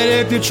 That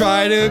if you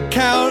try to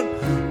count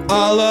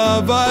all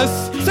of us,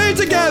 say it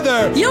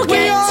together. You'll We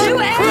get are to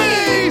 8.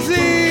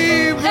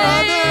 crazy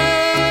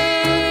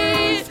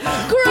brothers.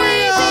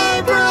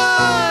 Crazy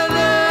brothers.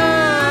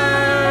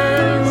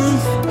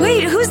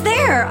 Wait, who's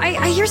there?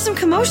 I hear some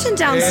commotion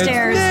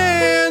downstairs.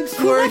 It's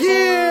Nance, we're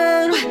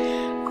here.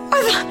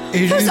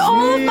 There's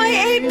all of my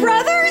 8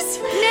 brothers?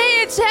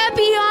 Nay, it's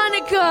Happy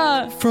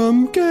Hanukkah.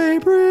 From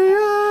Gabriel.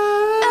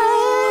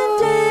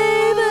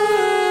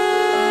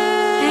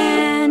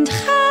 And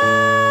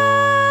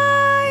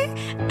Chai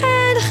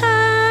and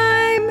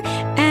Chaim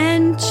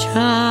and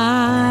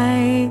Chai.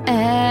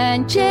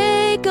 and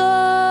Jacob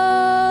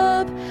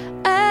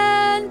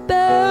and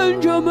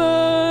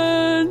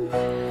Benjamin.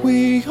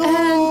 We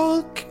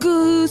all...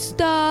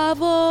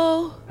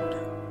 Gustavo.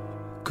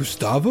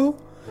 Gustavo?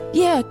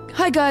 Yeah,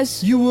 hi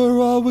guys. You were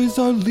always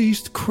our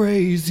least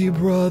crazy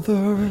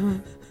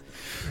brother.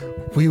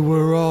 We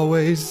were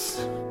always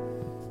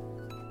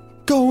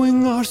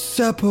going our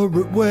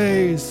separate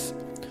ways.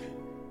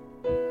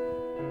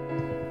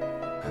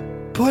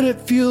 But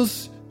it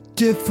feels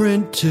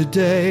different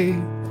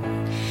today.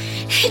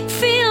 It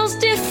feels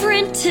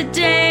different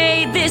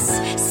today, this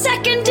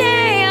second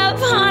day of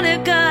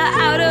Hanukkah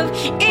out of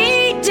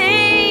 8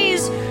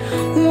 days.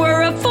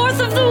 We're a fourth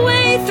of the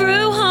way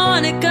through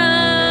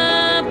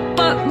Hanukkah,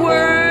 but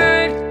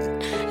we're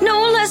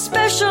no less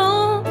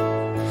special.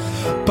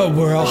 But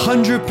we're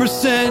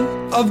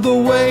 100% of the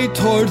way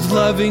towards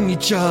loving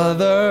each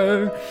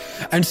other,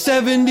 and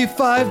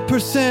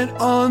 75%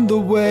 on the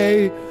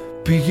way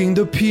being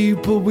the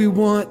people we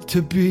want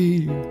to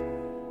be.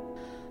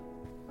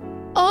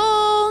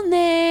 All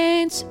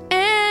Nance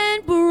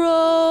and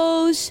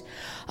Bros,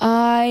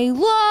 I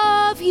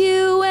love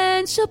you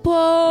and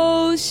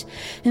suppose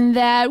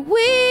that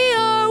we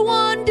are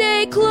one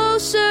day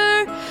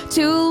closer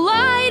to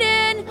light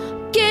and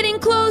getting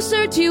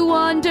closer to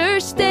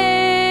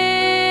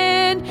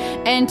understand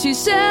and to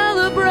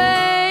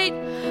celebrate.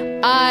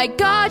 I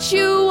got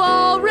you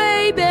all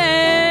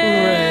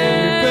Ray-Ban.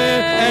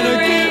 Ray-Ban and a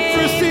gift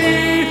for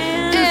Steve.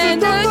 This is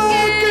the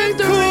fucking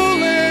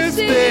coolest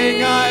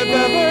thing I've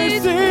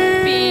ever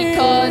seen.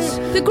 Because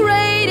the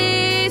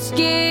greatest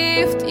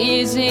gift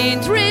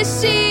isn't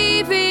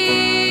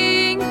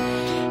receiving,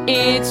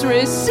 it's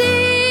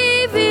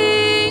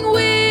receiving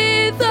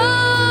with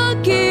a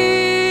gift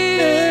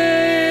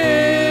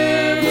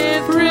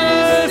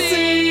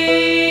received.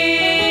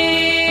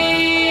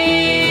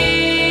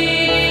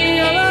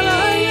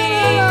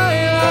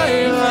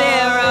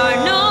 There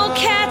are no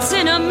cats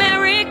in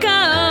America,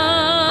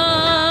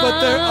 but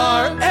there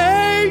are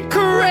 8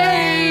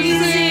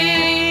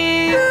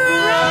 crazy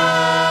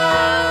brothers.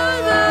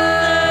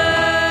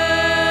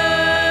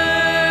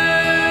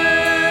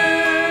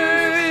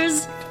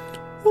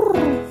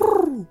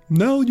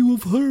 Now you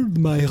have heard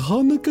my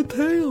Hanukkah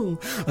tale.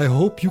 I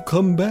hope you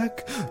come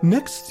back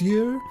next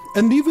year,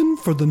 and even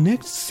for the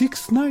next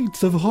 6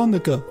 nights of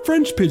Hanukkah.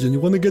 French Pigeon, you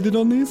want to get in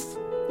on this?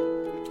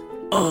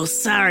 Oh,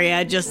 sorry,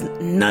 I just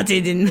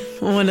nutted in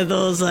one of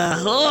those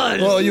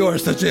horns. Oh, you are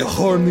such a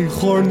horny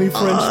French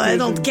pigeon. I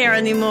don't care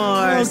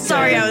anymore. Okay.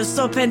 Sorry, I was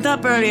so pent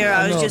up earlier.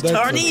 I was No, just that's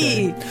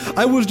horny. okay.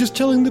 I was just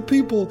telling the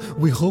people,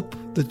 we hope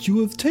that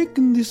you have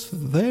taken this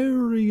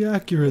very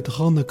accurate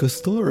Hanukkah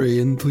story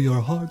into your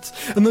hearts,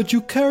 and that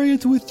you carry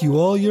it with you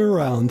all year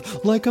round,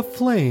 like a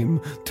flame,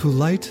 to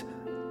light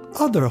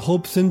other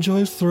hopes and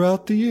joys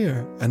throughout the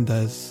year. And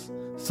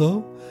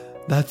so,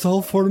 that's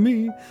all for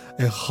me,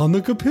 a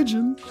Hanukkah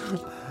pigeon.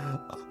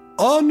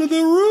 On the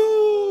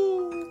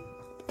roof!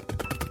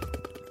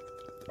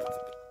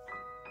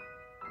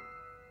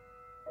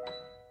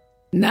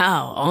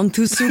 Now, on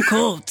to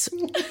Sukkot.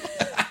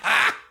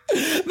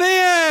 The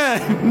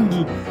end!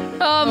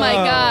 Oh my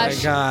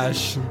gosh. Oh my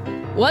gosh.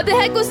 What the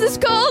heck was this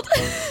called?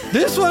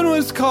 This one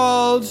was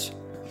called...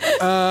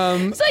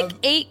 It's like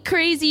 8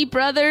 crazy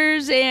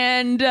brothers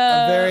and...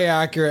 a very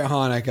accurate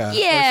Hanukkah.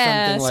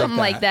 Yeah, or something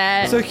like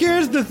that. So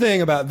here's the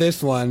thing about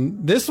this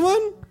one. This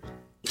one,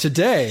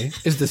 today,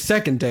 is the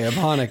second day of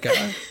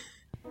Hanukkah.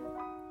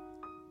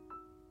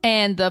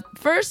 And the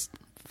first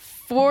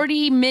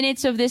 40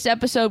 minutes of this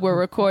episode were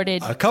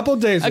recorded A couple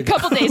days ago.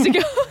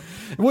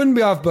 It wouldn't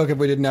be off book if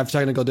we didn't have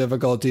technical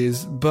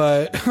difficulties,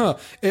 but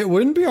it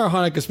wouldn't be our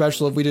Hanukkah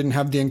special if we didn't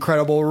have the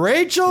incredible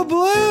Rachel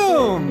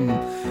Bloom.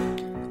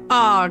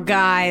 Aw,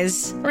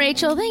 guys.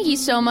 Rachel, thank you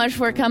so much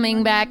for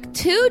coming back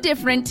 2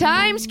 different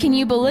times. Can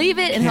you believe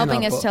it? And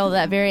helping us tell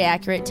that very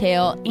accurate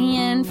tale,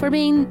 and for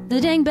being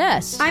the dang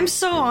best. I'm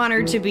so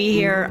honored to be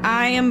here.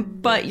 I am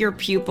but your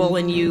pupil,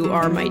 and you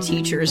are my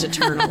teachers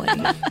eternally.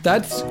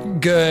 That's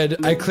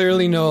good. I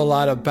clearly know a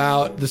lot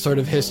about the sort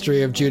of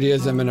history of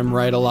Judaism, and I'm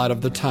right a lot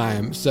of the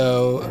time.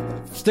 So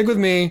stick with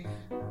me.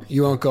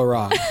 You won't go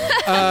wrong.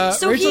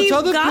 So Rachel, he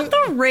tell the got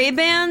the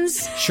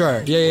Ray-Bans?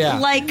 Sure. Yeah.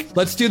 Like...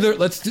 No,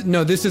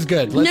 this is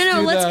good. Can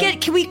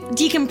we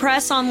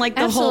decompress on like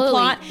the whole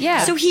plot?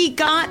 Yeah. So he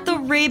got the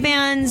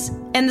Ray-Bans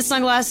and the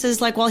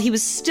sunglasses like while he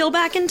was still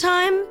back in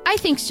time? I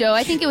think so.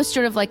 I think it was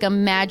sort of like a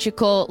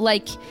magical,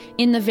 like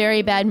in the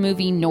very bad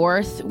movie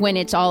North, when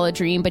it's all a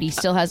dream, but he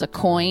still has a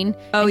coin.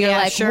 Oh, and you're yeah,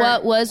 like, sure.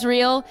 what was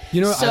real? You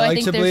know, So I like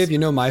think to there's-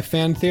 believe, my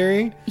fan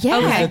theory? Yeah.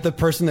 Is Okay. that the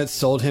person that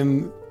sold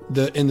him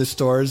in the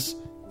stores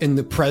in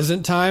the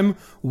present time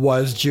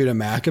was Judah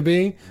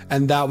Maccabee,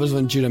 and that was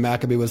when Judah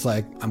Maccabee was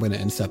like, I'm going to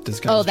incept this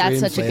guy's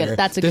dreams later.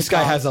 This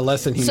guy has a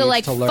lesson he needs to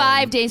learn. So like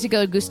 5 days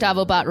ago,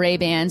 Gustavo bought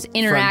Ray-Bans,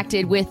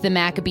 interacted with the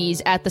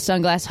Maccabees at the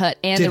Sunglass Hut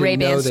and the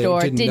Ray-Ban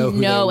store, didn't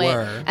know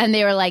it. And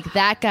they were like,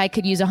 that guy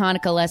could use a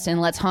Hanukkah lesson.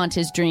 Let's haunt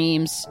his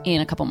dreams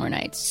in a couple more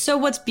nights. So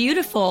what's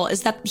beautiful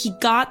is that he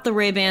got the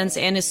Ray-Bans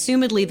and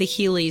assumedly the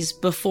Heelys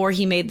before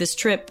he made this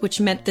trip,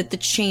 which meant that the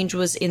change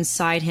was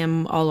inside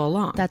him all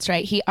along. That's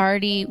right. He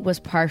already was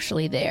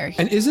partially there.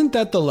 And isn't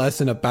that the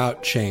lesson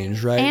about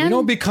change, right? We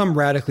don't become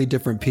radically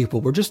different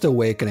people. We're just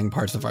awakening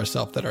parts of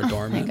ourselves that are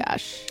dormant. Oh my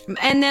gosh.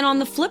 And then on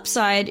the flip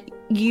side,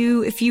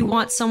 if you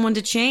want someone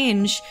to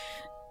change,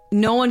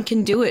 no one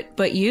can do it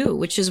but you,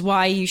 which is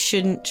why you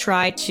shouldn't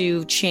try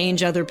to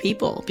change other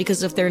people,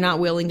 because if they're not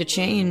willing to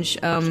change,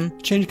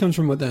 change comes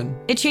from within.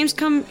 It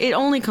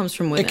only comes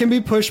from within. It can be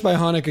pushed by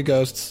Hanukkah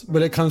ghosts,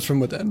 but it comes from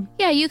within.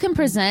 Yeah, you can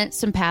present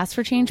some paths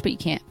for change, but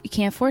you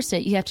can't force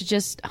it. You have to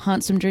just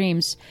haunt some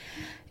dreams.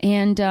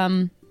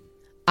 And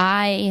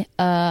I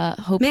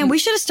hope. Man, we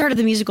should have started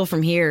the musical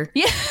from here.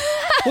 Yeah,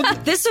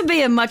 this would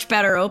be a much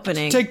better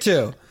opening. Take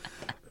two.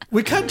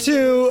 We cut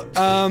to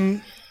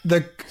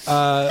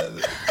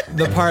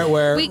the part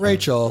where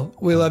Rachel,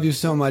 we love you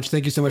so much.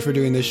 Thank you so much for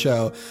doing this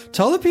show.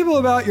 Tell the people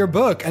about your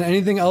book and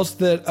anything else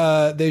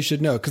that they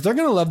should know, because they're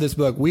going to love this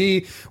book.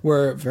 We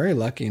were very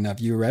lucky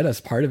enough. You read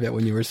us part of it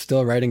when you were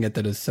still writing it.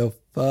 That is so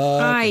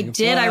I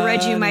did. funny. I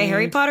read you my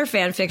Harry Potter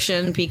fan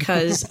fiction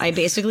because I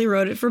basically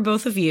wrote it for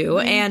both of you.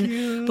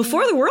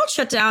 Before the world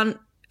shut down,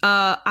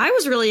 I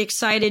was really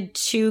excited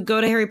to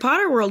go to Harry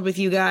Potter World with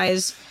you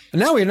guys.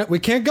 And now we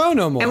can't go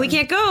no more. And we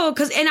can't go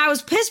and I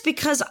was pissed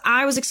because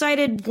I was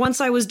excited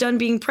once I was done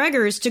being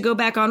preggers to go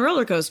back on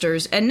roller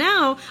coasters. And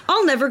now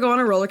I'll never go on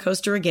a roller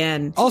coaster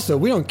again. Also,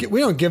 we don't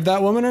give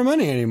that woman her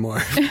money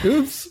anymore.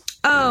 Oops.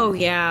 Oh,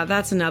 yeah,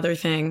 that's another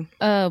thing.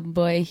 Oh,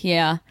 boy,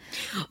 yeah.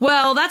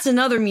 Well, that's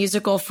another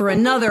musical for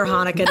another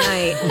Hanukkah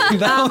night.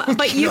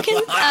 But you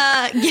can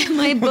get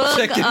my book.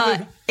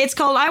 It's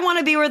called I Want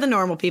to Be Where the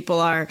Normal People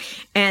Are.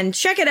 And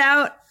check it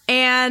out.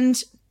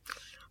 And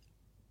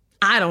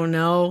I don't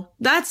know.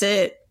 That's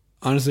it.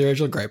 Honestly,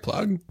 Rachel, great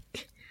plug.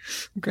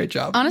 Great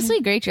job. Honestly,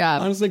 great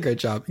job.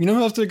 You know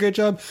who else did a great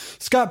job?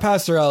 Scott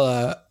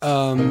Passarella,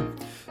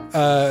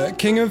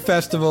 King of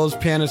Festivals,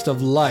 pianist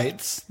of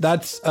Lights.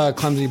 That's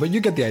clumsy, but you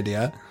get the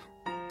idea.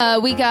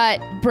 We got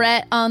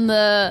Brett on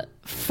the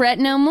Fret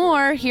No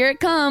More. Here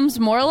it comes.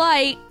 More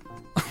light.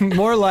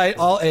 More light,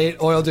 all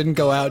 8. Oil didn't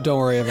go out. Don't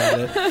worry about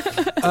it.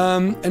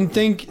 And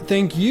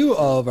thank you,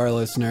 all of our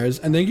listeners.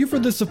 And thank you for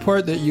the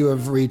support that you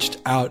have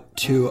reached out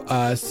to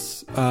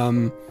us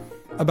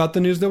about the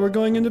news that we're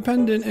going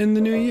independent in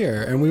the new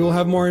year. And we will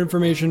have more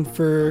information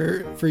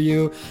for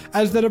you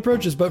as that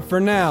approaches. But for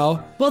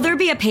now... Will there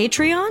be a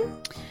Patreon?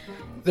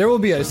 There will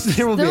be a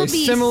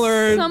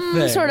similar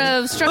thing. Sort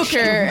of structure.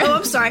 Okay. Oh,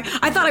 I'm sorry.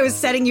 I thought I was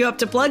setting you up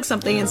to plug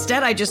something.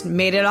 Instead, I just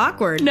made it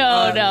awkward.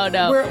 No.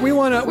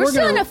 We're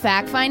still in a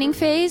fact-finding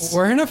phase.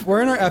 We're in our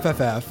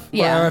FFF.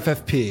 Yeah. Or our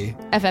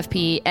FFP.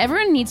 FFP.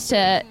 Everyone needs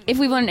to, if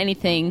we've learned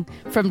anything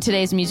from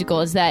today's musical,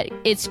 is that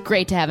it's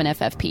great to have an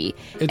FFP.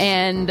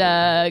 And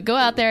go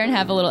out there and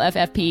have a little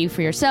FFP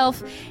for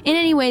yourself in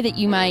any way that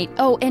you might.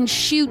 Oh, and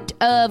shoot.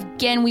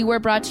 Again, we were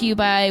brought to you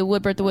by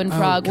Woodbird the Wooden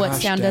Frog. What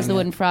sound does the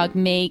wooden frog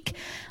make?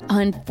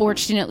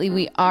 Unfortunately,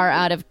 we are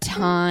out of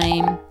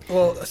time.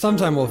 Well,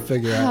 sometime we'll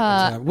figure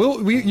out.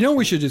 You know what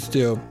we should just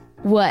do?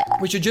 What?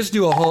 We should just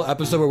do a whole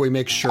episode where we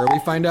make sure we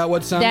find out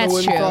what sound the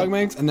wooden frog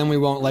makes, and then we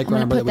won't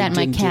remember that we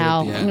didn't do it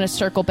at the end. I'm going to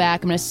circle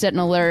back. I'm going to set an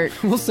alert.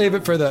 We'll save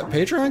it for the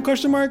Patreon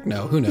question mark?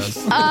 No, who knows?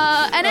 And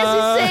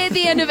as we say at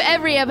the end of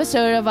every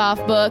episode of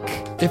Off Book,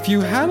 if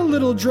you had a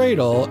little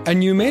dreidel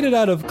and you made it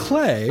out of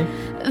clay,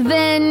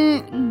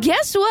 then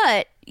guess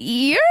what?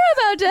 You're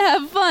about to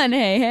have fun,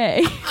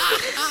 hey.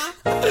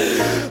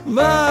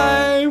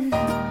 Bye.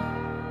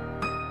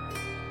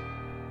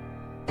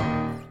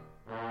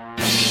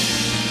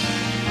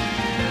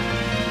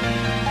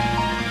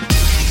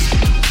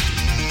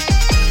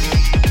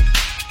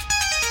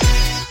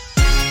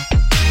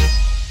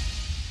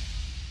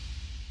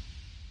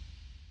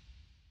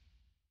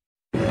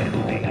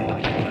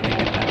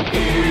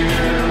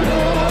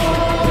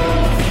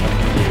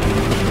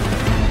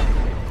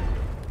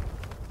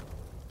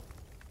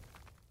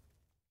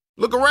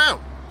 Look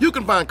around. You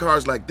can find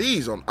cars like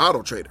these on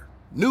AutoTrader.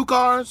 New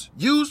cars,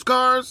 used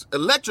cars,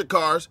 electric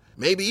cars,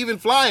 maybe even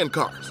flying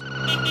cars.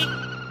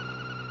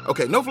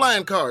 Okay, no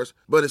flying cars,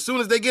 but as soon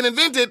as they get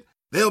invented,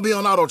 they'll be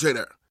on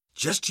AutoTrader.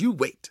 Just you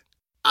wait.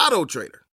 AutoTrader.